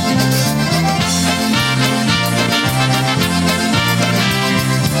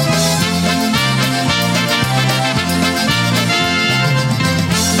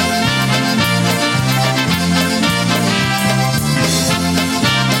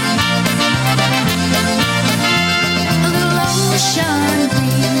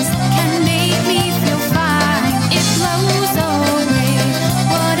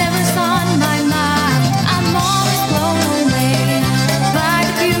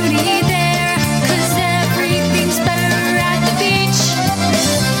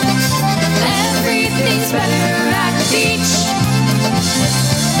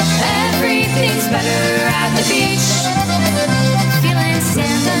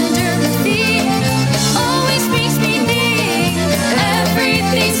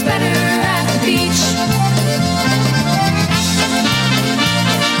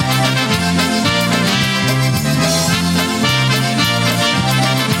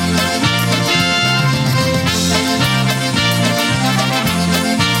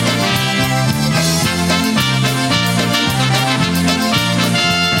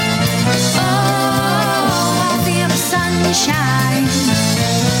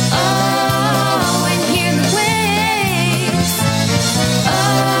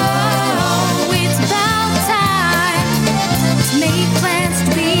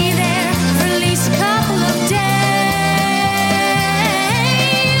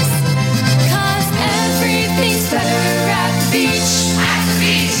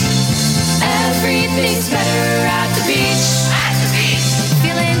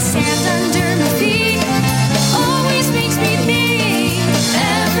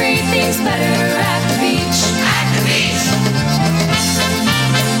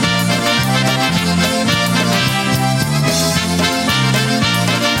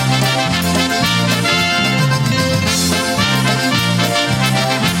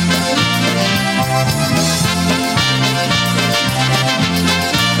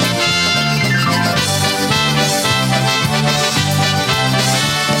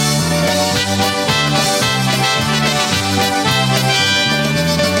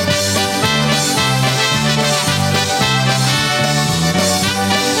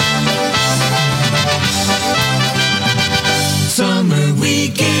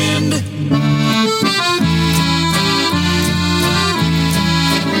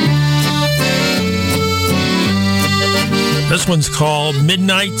 This one's called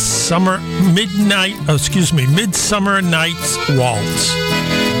Midsummer Night's Waltz.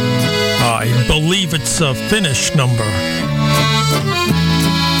 I believe it's a Finnish number.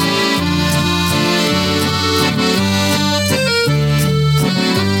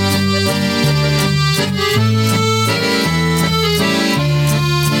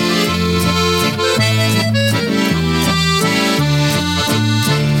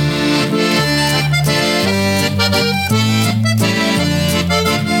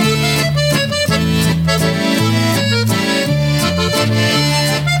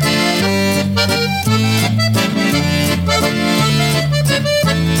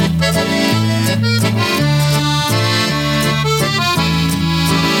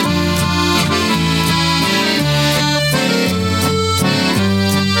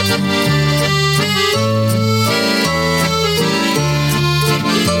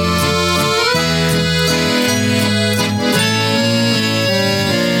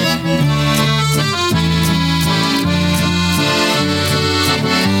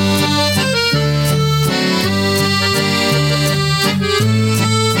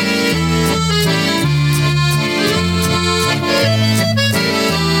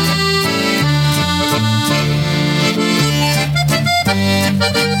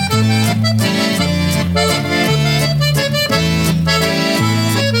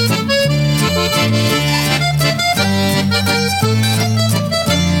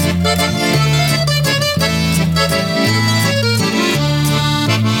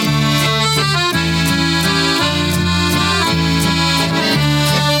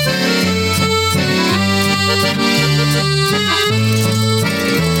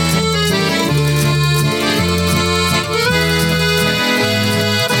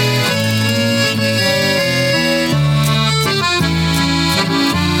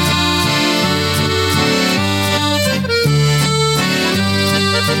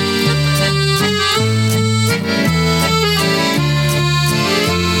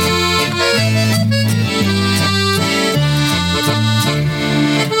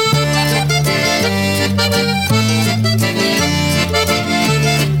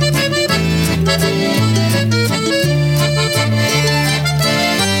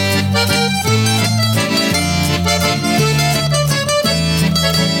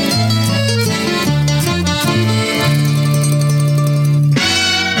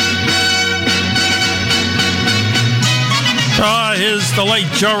 Here's the late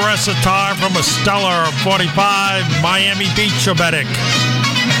Joe Resitar from a stellar 45 Miami Beach Obetic.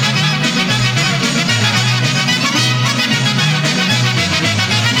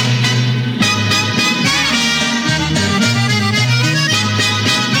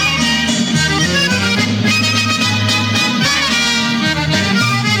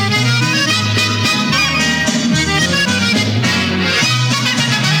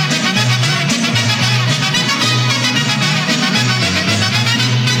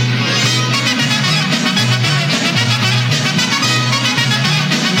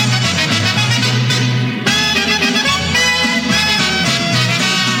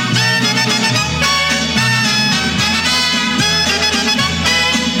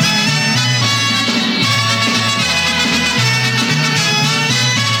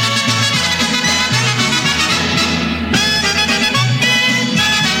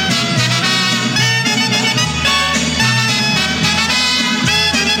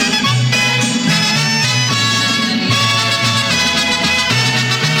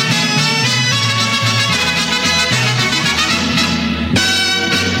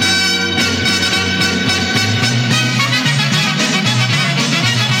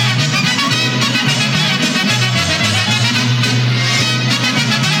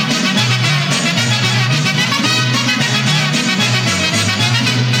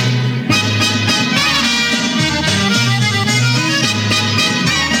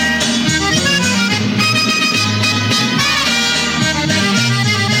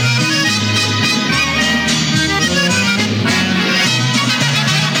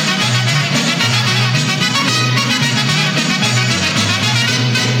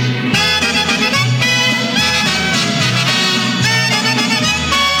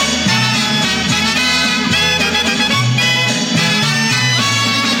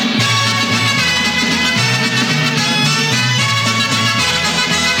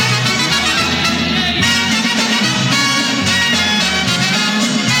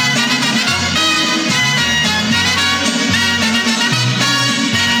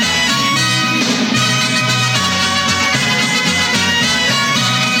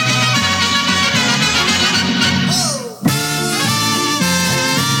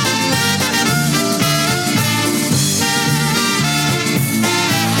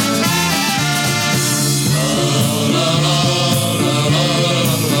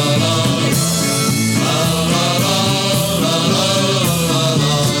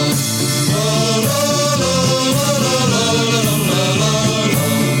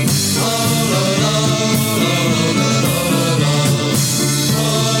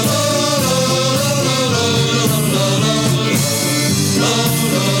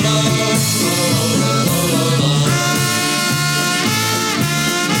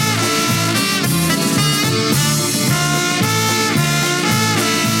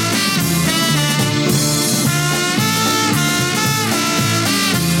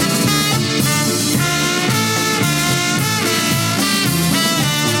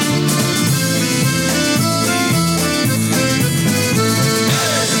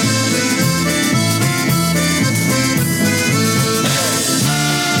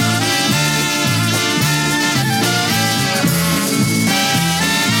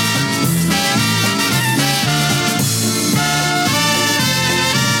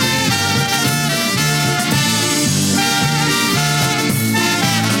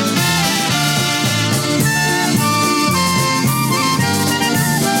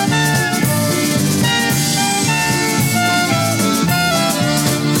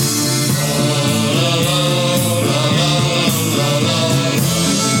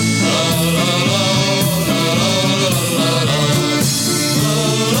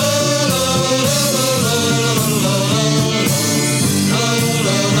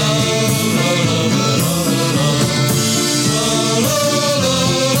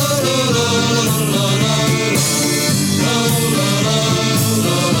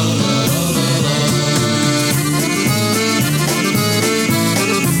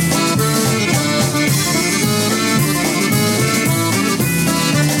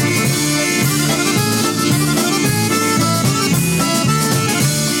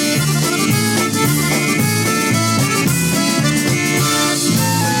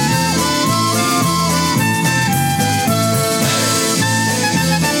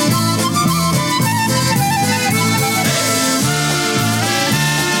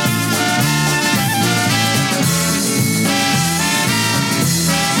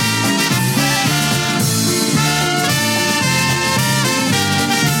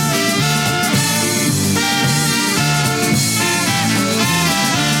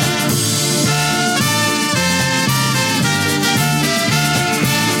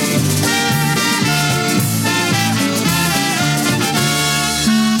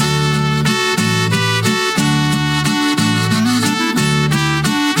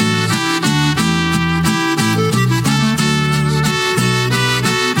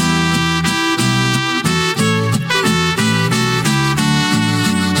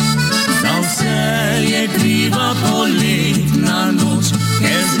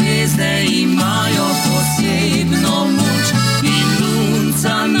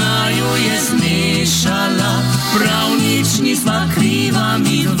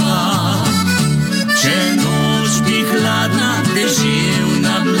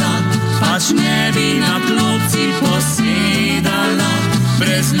 ne bi na klopci posedala,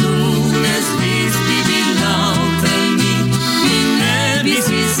 brez lune zvest bi bila v temi in ne bi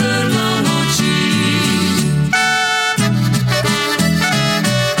si zrla v oči.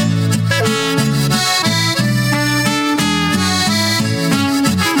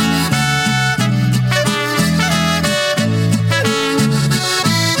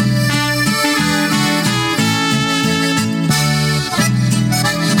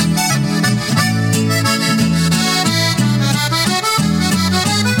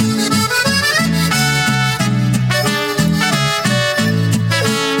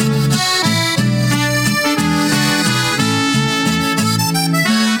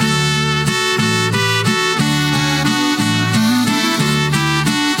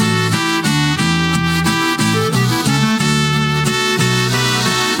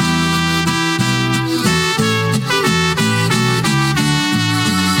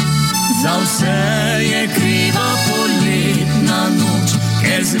 Za vse je kriva poletna noč,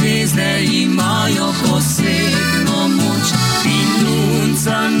 ker zvezde imajo posebno moč in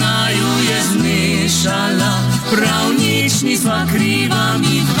lunca naju je zmešala, prav nič nisva kriva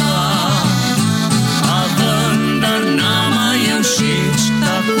mi dva. A vendar nama je všeč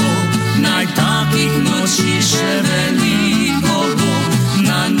tako, naj takih noči še veliko bo.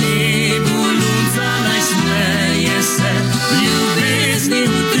 Na nebu lunca naj smeje se, v ljubezni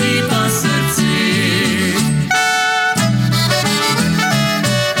utripa srce.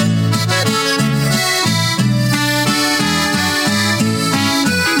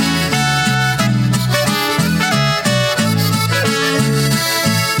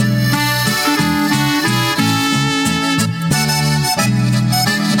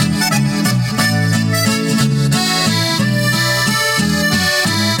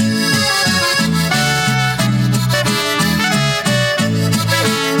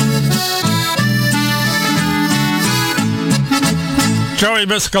 Joey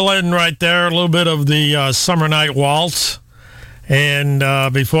Miskelin right there, a little bit of the Summer Night Waltz. And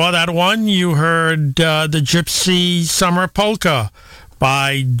before that one, you heard the Gypsy Summer Polka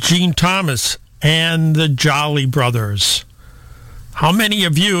by Gene Thomas and the Jolly Brothers. How many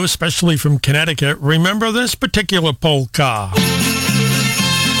of you, especially from Connecticut, remember this particular polka?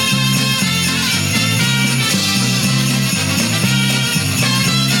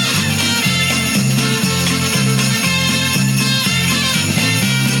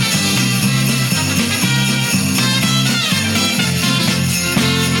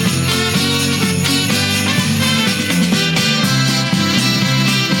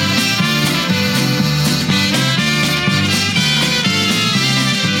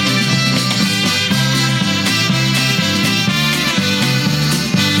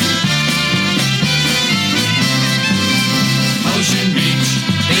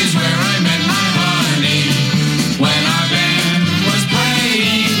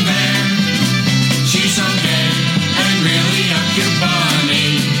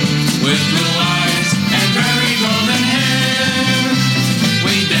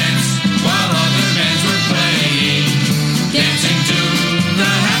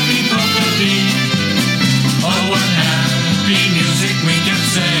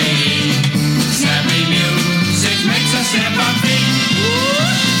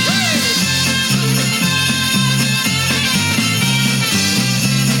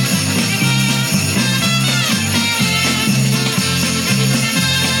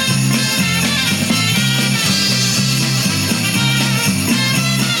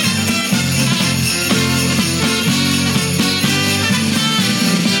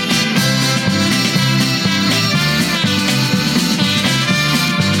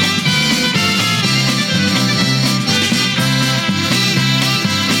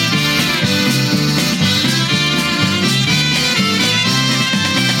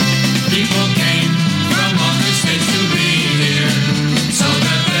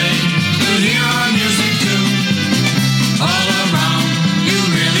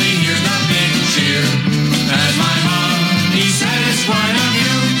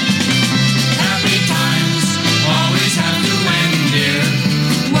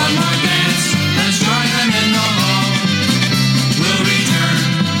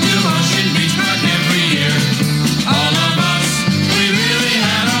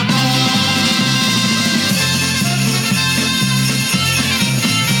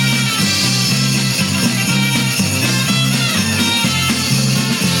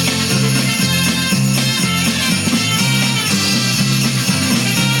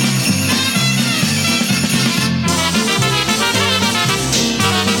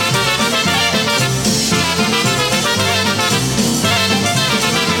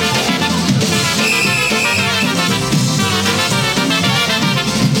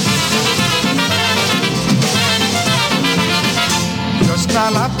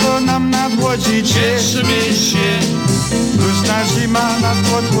 nadchodzi, cieszmy się. Mroźna zima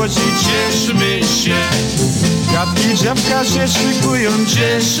nadchodzi, cieszmy się. Kwiatki drzewka się szykują,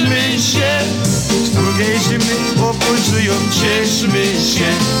 cieszmy się. Z drugiej zimy obudzują, cieszmy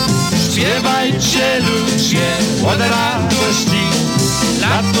się. Śpiewajcie ludzie od radości,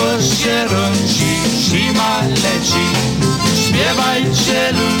 lato się rodzi, zima leci.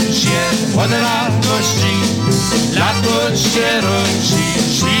 Śpiewajcie ludzie od radości, lato się rodzi,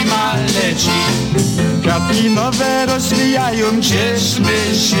 zima leci. Kwiatki nowe rozwijają, cieszmy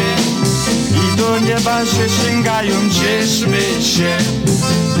się. I do nieba się sięgają, cieszmy się.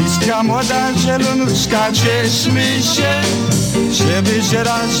 Listka młoda zielonuszka, cieszmy się. Się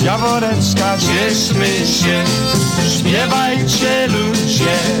wyziera z jaworeczka, cieszmy się. Śpiewajcie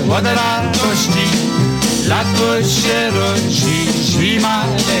ludzie od radości, lato się rodzi, zima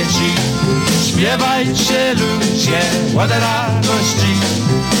leci. Śpiewajcie ludzie od radości,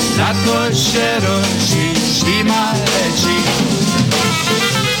 lato się rodzi, zima leci.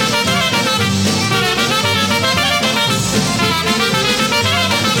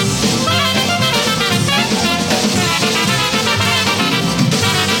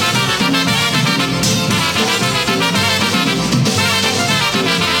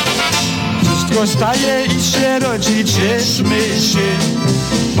 Wszystko staje i się rodzi, cieszmy się.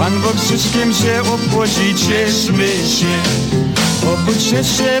 Pan Bóg wszystkim się obchodzi, cieszmy się. Obudźcie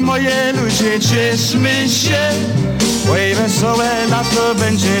się moje ludzie, cieszmy się. Oj, wesołe lato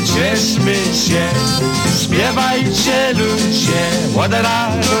będzie, cieszmy się. Śpiewajcie ludzie od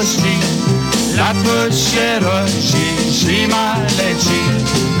radości, lato się rodzi, zima leci.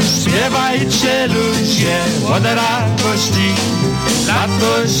 Śpiewajcie ludzie od radości,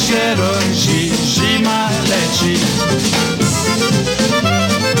 lato się rodzi, zima leci.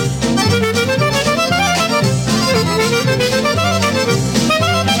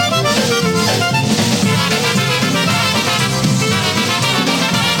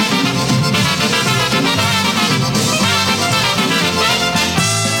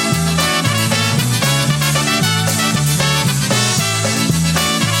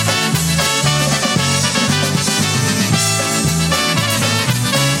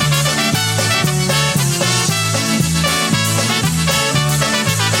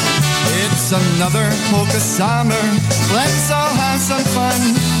 Another polka summer, let's all have some fun.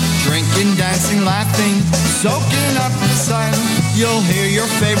 Drinking, dancing, laughing, soaking up the sun. You'll hear your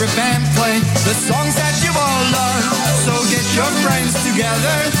favorite band play the songs that you all love. So get your friends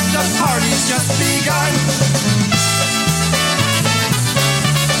together, the party's just begun.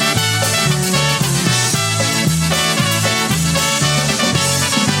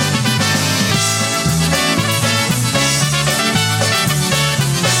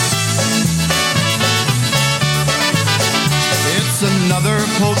 Another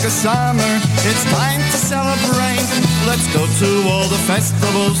polka summer, it's time to celebrate. Let's go to all the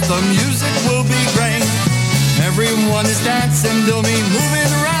festivals, the music will be great. Everyone is dancing, they'll be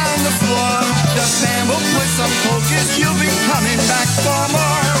moving around the floor. The band will play some polkas, you'll be coming back for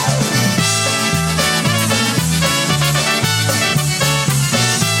more.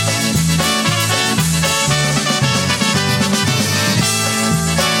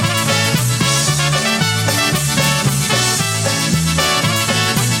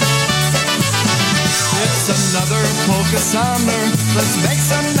 Another polka summer, let's make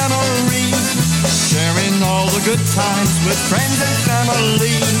some memories. Sharing all the good times with friends and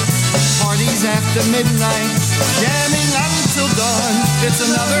family. Parties after midnight, jamming until dawn. It's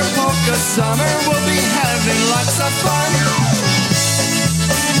another polka summer, we'll be having lots of fun.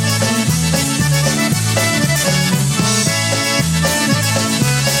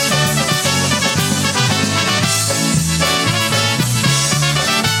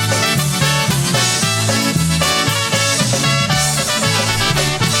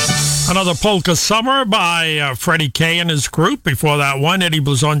 Another polka summer by Freddie Kay and his group. Before that one, Eddie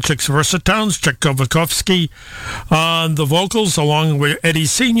Blazonczyk's Versatones, Chuck Kovakovsky on the vocals, along with Eddie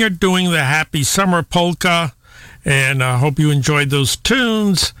Sr. doing the Happy Summer Polka. And I hope you enjoyed those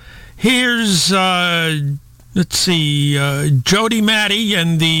tunes. Here's, let's see, Jody Matty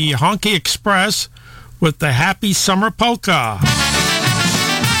and the Honky Express with the Happy Summer Polka.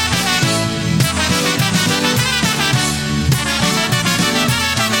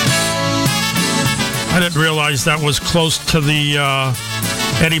 I didn't realize that was close to the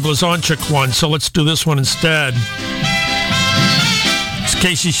Eddie Blazonczyk one, so let's do this one instead. It's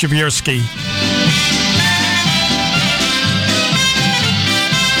Casey Shabierski.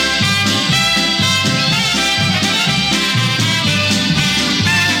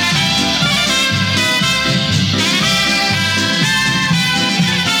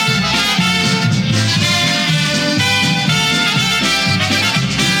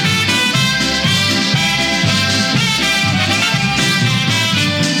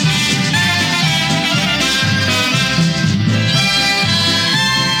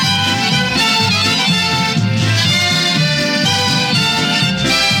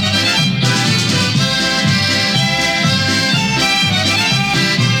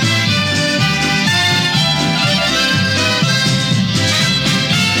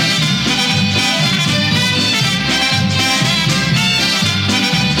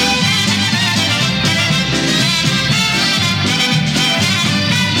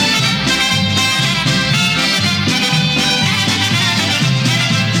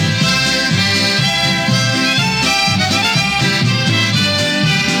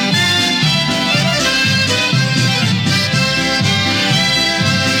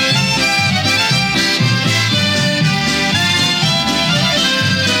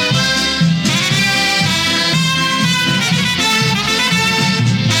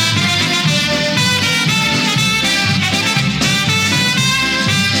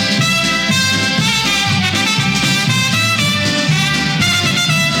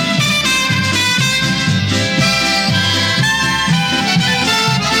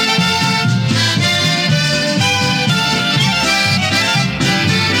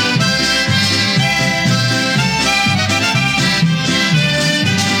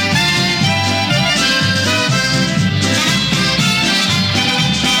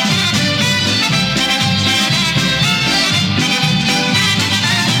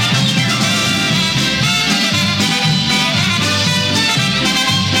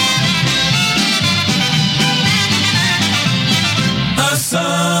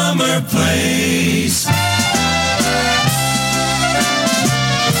 fireplace.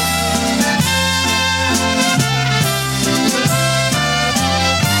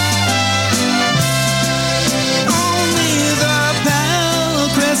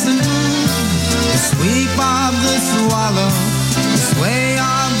 Sweep of the swallow, the sway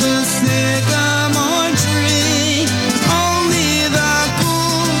of the sycamore tree. Only the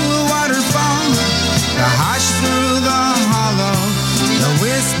cool waterfall, the hush through the hollow, the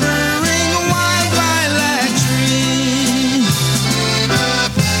whispering wild lilac tree.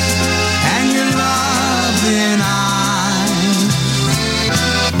 And your loving eyes,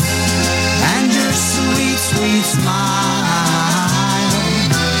 and your sweet, sweet smile.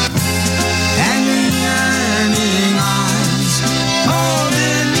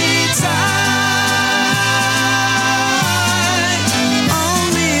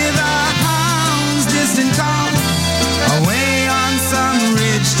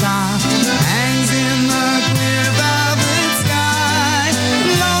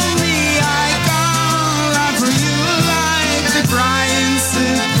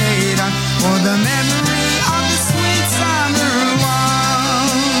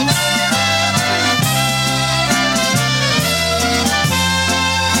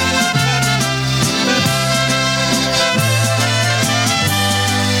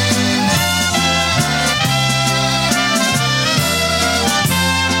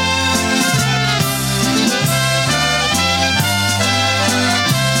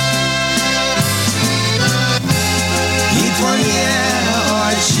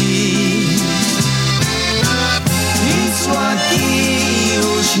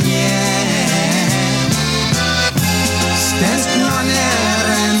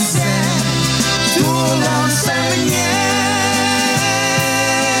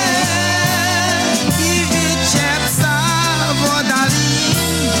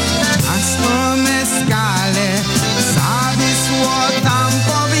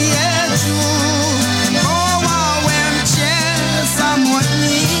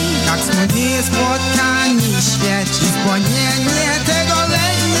 Spotkani świeci, spłonienie tego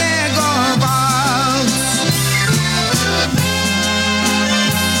letniego walcu.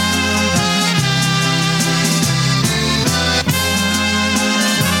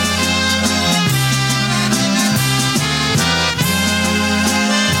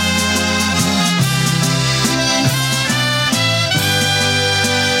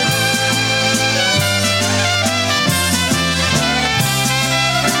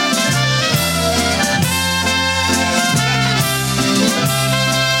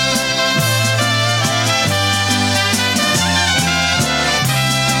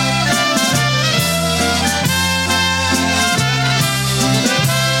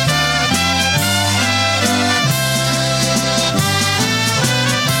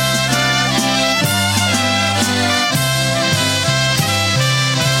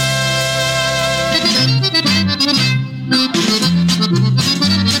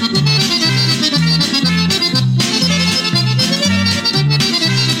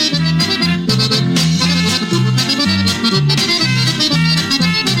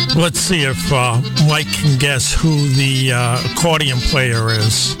 Let's see if Mike can guess who the accordion player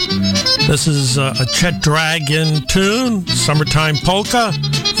is. This is a Chet Dragon tune, Summertime Polka,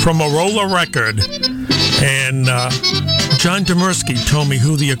 from a Roller record. And John Demersky told me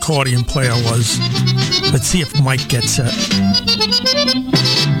who the accordion player was. Let's see if Mike gets it.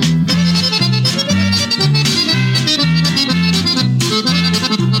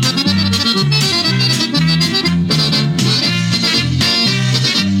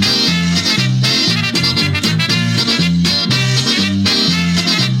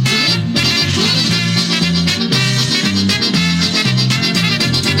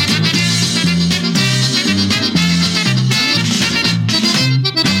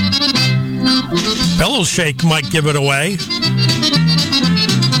 Bellow Shake might give it away.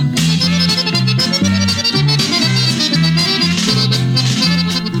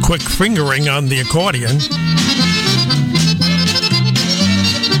 Quick fingering on the accordion.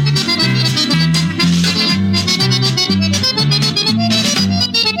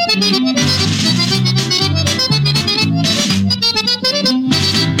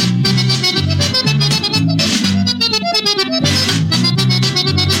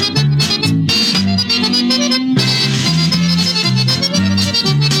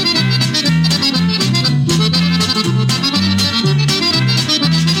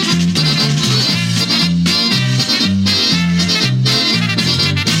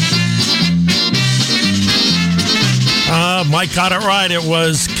 Mike got it right. It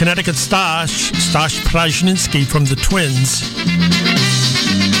was Connecticut Stash Prajninsky from the Twins.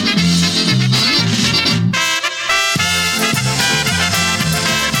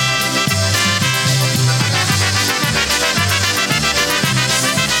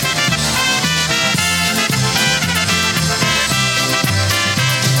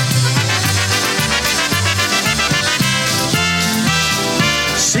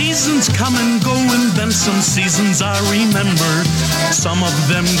 come and go, and then some seasons I remember. Some of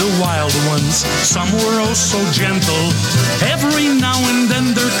them the wild ones, some were oh so gentle. Every now and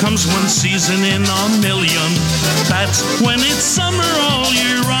then there comes one season in a million. That's when it's summer all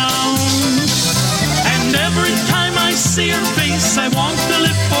year round. And every time I see your face, I want to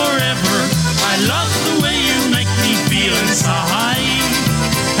live forever. I love the way you make me feel inside.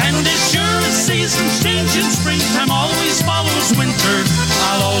 And it's sure as seasons change in springtime always follows winter,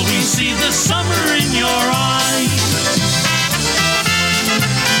 I'll always see the summer in your eyes.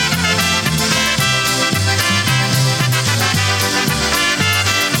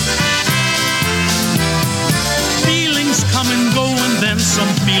 Feelings come and go, and then some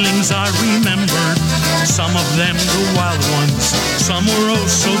feelings I remember. Some of them the wild ones, some were oh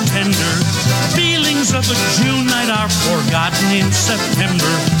so tender. Feelings of a June night are forgotten in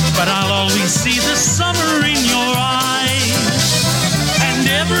September, but I'll always see the summer in your eyes. And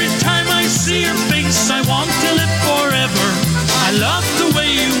every time I see your face, I want to live forever. I love the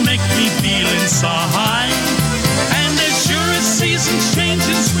way you make me feel inside. And as sure as seasons change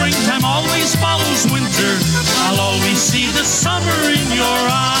in springtime always follows winter, I'll always see the summer in your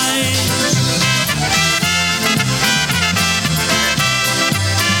eyes.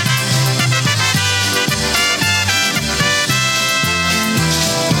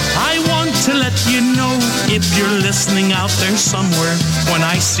 To let you know, if you're listening out there somewhere, when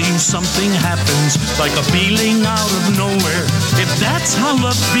I see something happens, like a feeling out of nowhere. If that's how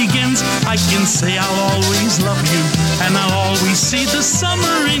love begins, I can say I'll always love you, and I'll always see the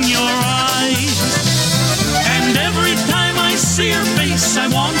summer in your eyes. And every time I see your face, I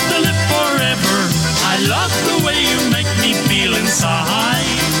want to live forever. I love the way you make me feel inside.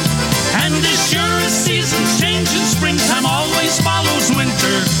 And as sure as seasons change in springtime always follows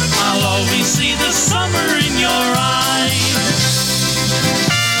winter, I'll always see the summer in your eyes.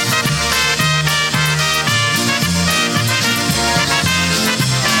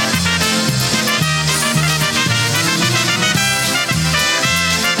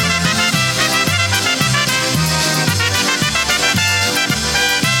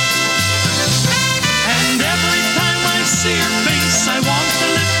 And every time I see your face, I want to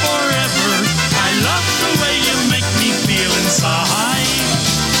live forever. I love the way you make me feel inside.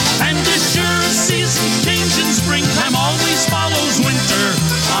 And as sure as seasons change in springtime always follows winter,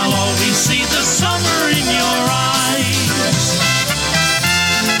 I'll always see the summer in your eyes.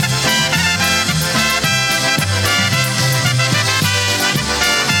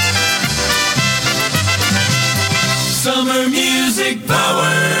 Summer music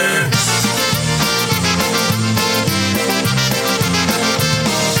power.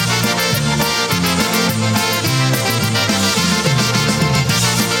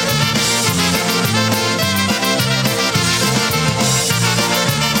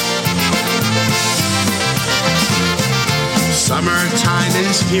 Summertime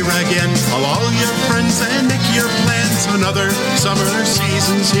is here again. Call all your friends and make your plans. Another summer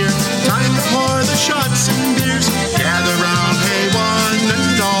season's here. Time to pour the shots and beers. Gather round, hey, one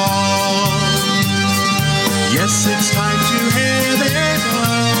and all. Yes, it's time to have it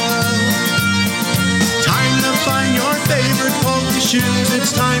all. Time to find your favorite polka shoes.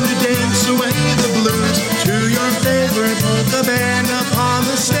 It's time to dance away the blues to your favorite polka band upon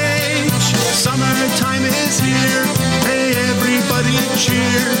the stage. Summertime is here. Hey, everybody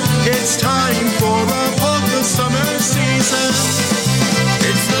cheer. It's time for a polka summer season.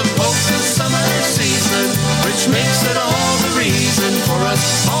 It's the polka summer season, which makes it all the reason for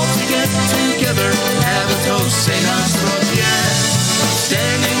us all to get together, have a toast, say nostro bien.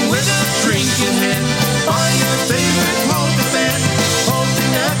 Standing with a drink in hand by your favorite polka band,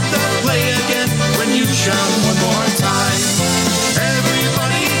 hoping that they'll play again when you shout one more time.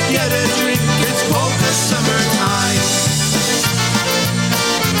 Everybody get a drink, it's polka summertime.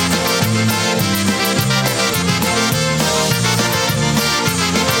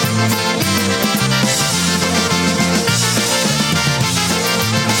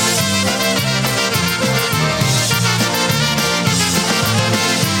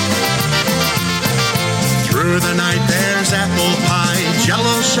 Through the night there's apple pie,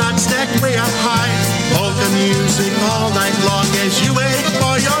 jello shots stacked way up high, polka music all night long as you wait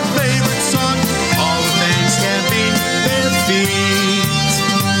for your favorite song. All the fans stamping their feet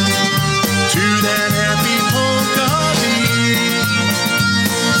to that happy polka beat.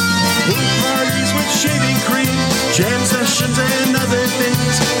 Pool parties with shaving cream, jam sessions and other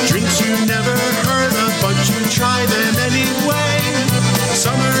things, drinks you never heard of but you try them anyway.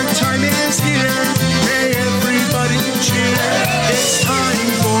 Summertime is here, hey everybody cheer. It's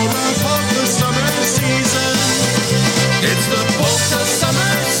time for a polka summer season. It's the polka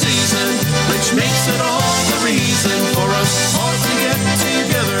summer season,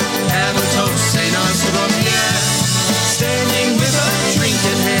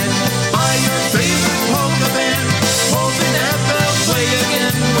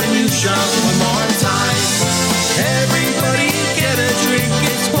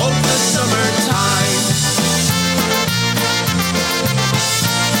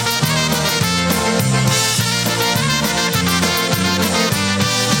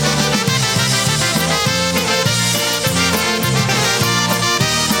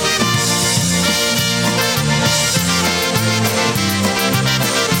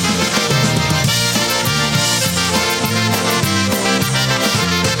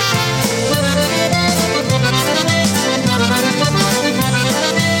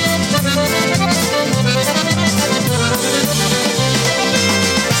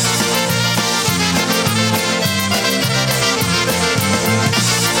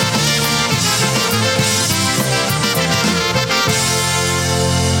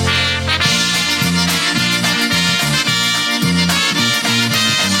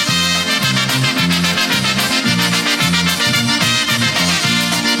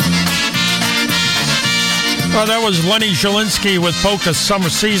 Oh, that was Lenny Zielinski with Polka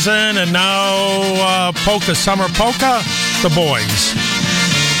Summer Season, and now Polka Summer Polka, The Boys.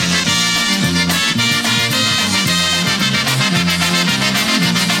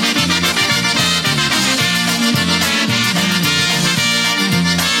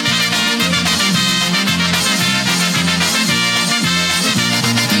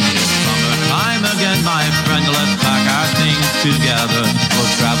 Summertime again, my friend, let's pack our things together. We'll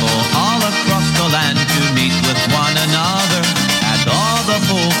travel all across the land to meet with one another. At all the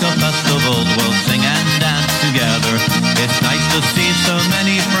polka festivals, we'll sing and dance together. It's nice to see so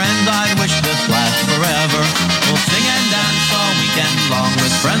many friends, I wish this lasts forever. We'll sing and dance all weekend long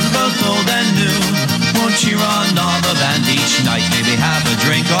with friends both old and new. We'll cheer on all the band each night, maybe have a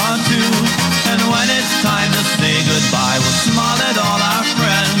drink or two. And when it's time to say goodbye, we'll smile at all our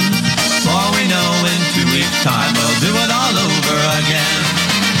friends. For we know in 2 weeks' time we'll do it all over again.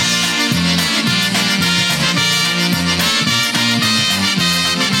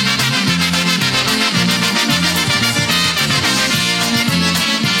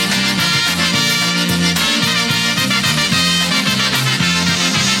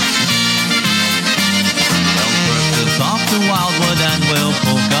 Off to Wildwood and we'll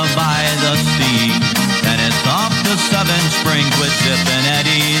polka by the sea. Then it's off to Seven Springs with Zip and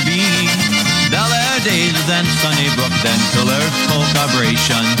Eddie B. Bel Air Days, then Sunnybrook, then Pillar's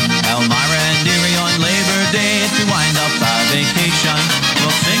Polka-bration. Elmira and Erie on Labor Day to wind up our vacation.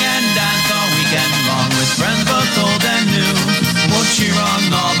 We'll sing and dance all weekend long with friends both old and new. We'll cheer on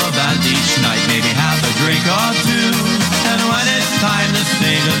all the bands each night, maybe have a drink or two. And when it's time to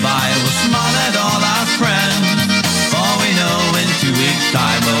say goodbye, we'll smile at all our friends. For we know in 2 weeks'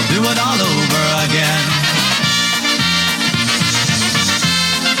 time we'll do it all over again.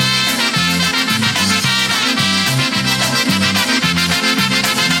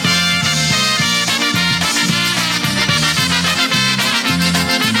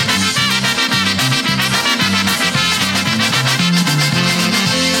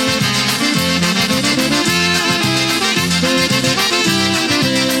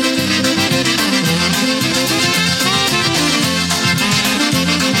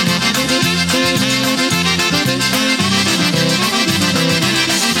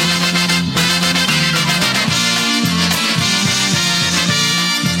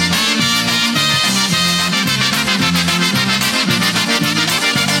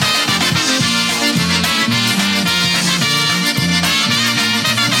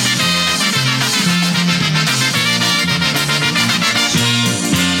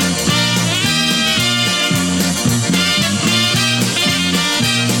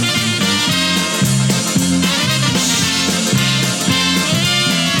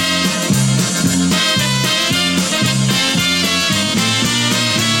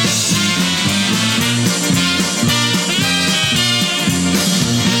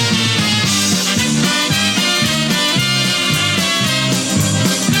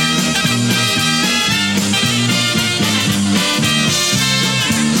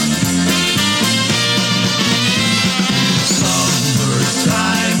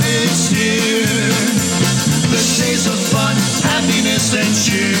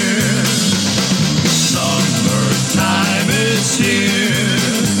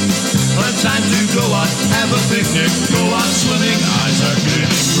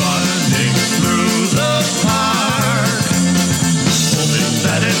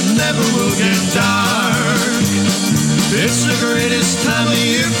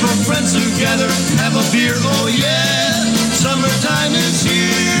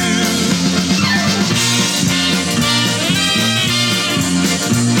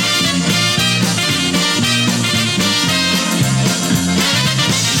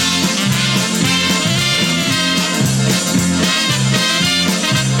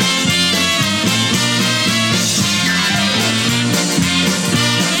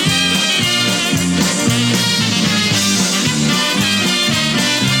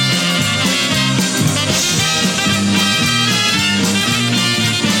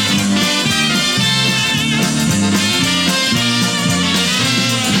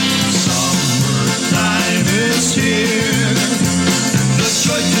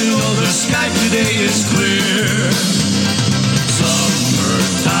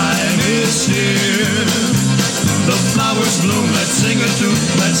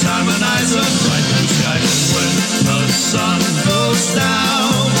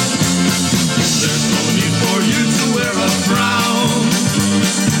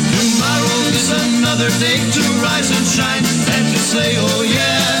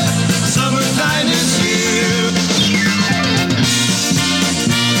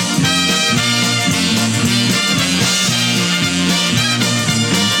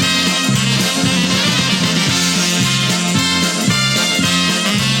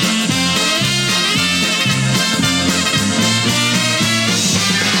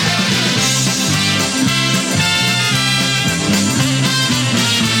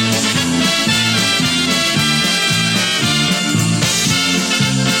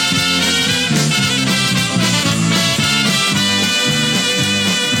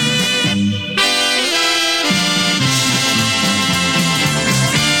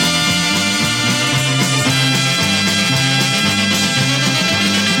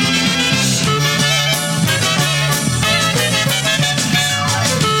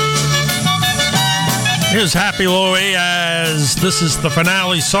 Here's Happy Louie as this is the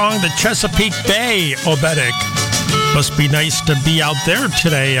finale song, the Chesapeake Bay Obetic. Must be nice to be out there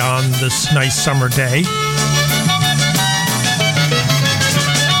today on this nice summer day.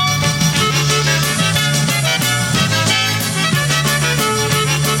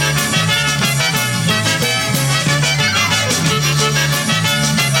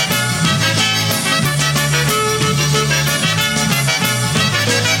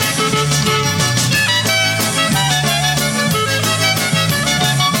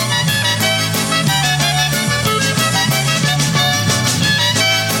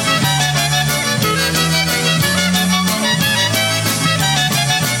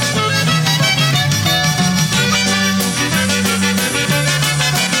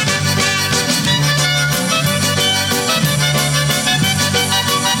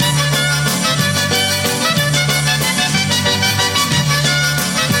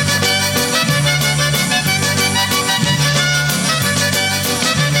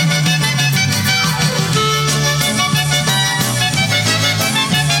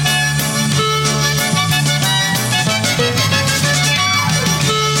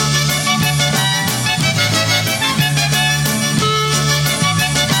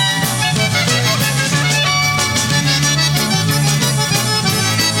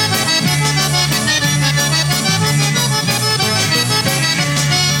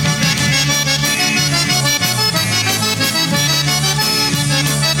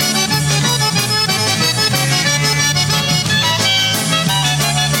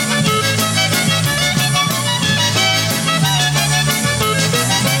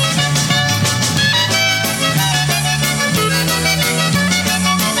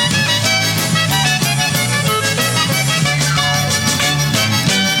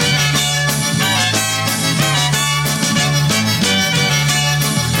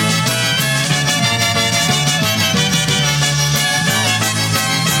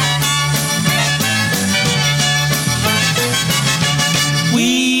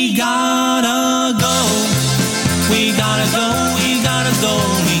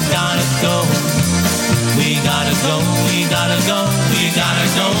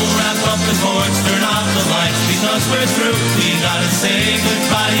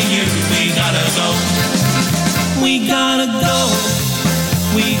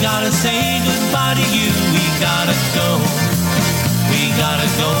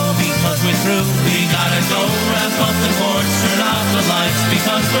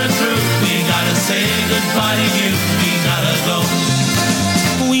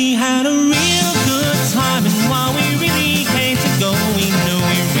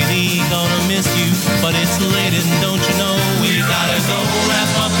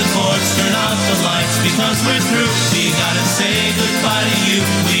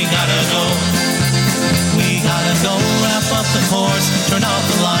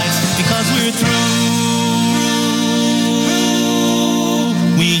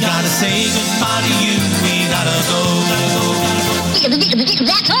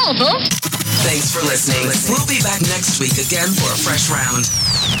 That's all, folks. Thanks for listening. We'll be back next week again for a fresh round.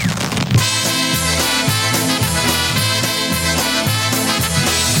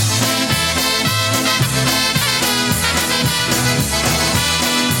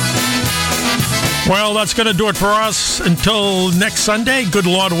 Well, that's going to do it for us until next Sunday. Good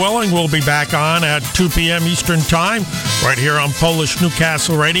Lord willing, we'll be back on at 2 p.m. Eastern Time, right here on Polish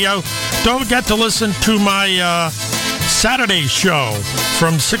Newcastle Radio. Don't forget to listen to my Saturday show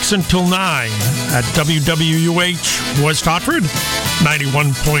from 6 until 9 at WWUH West Hartford,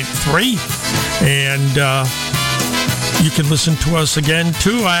 91.3. And you can listen to us again,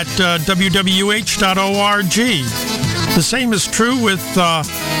 too, at www.org. The same is true with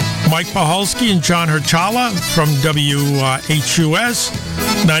Mike Pahalski and John Herchala from WHUS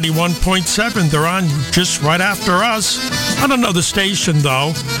 91.7. They're on just right after us on another station,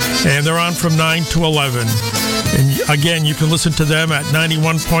 though, and they're on from 9 to 11. And again, you can listen to them at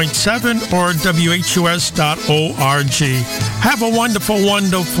 91.7 or WHUS.org. Have a wonderful,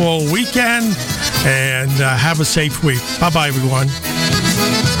 wonderful weekend and have a safe week. Bye-bye, everyone.